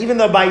thought that even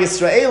though by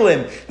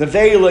Yisraelim, the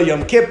Veila,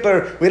 Yom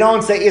Kippur, we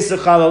don't say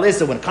Isser Chal al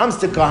Isser. When it comes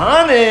to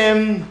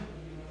Kohanim,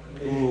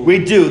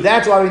 we do.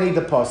 That's why we need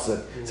the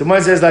pasuk. So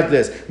one says like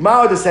this: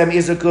 Ma'odesem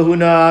is a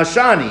kahuna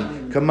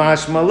shani.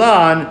 Kamash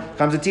malan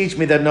comes to teach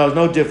me that there's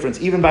no difference,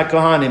 even by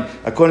kohanim.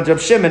 According to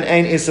Rabbi Shifman,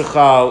 ain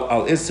isachal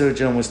al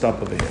isser. We'll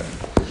stop over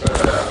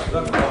here.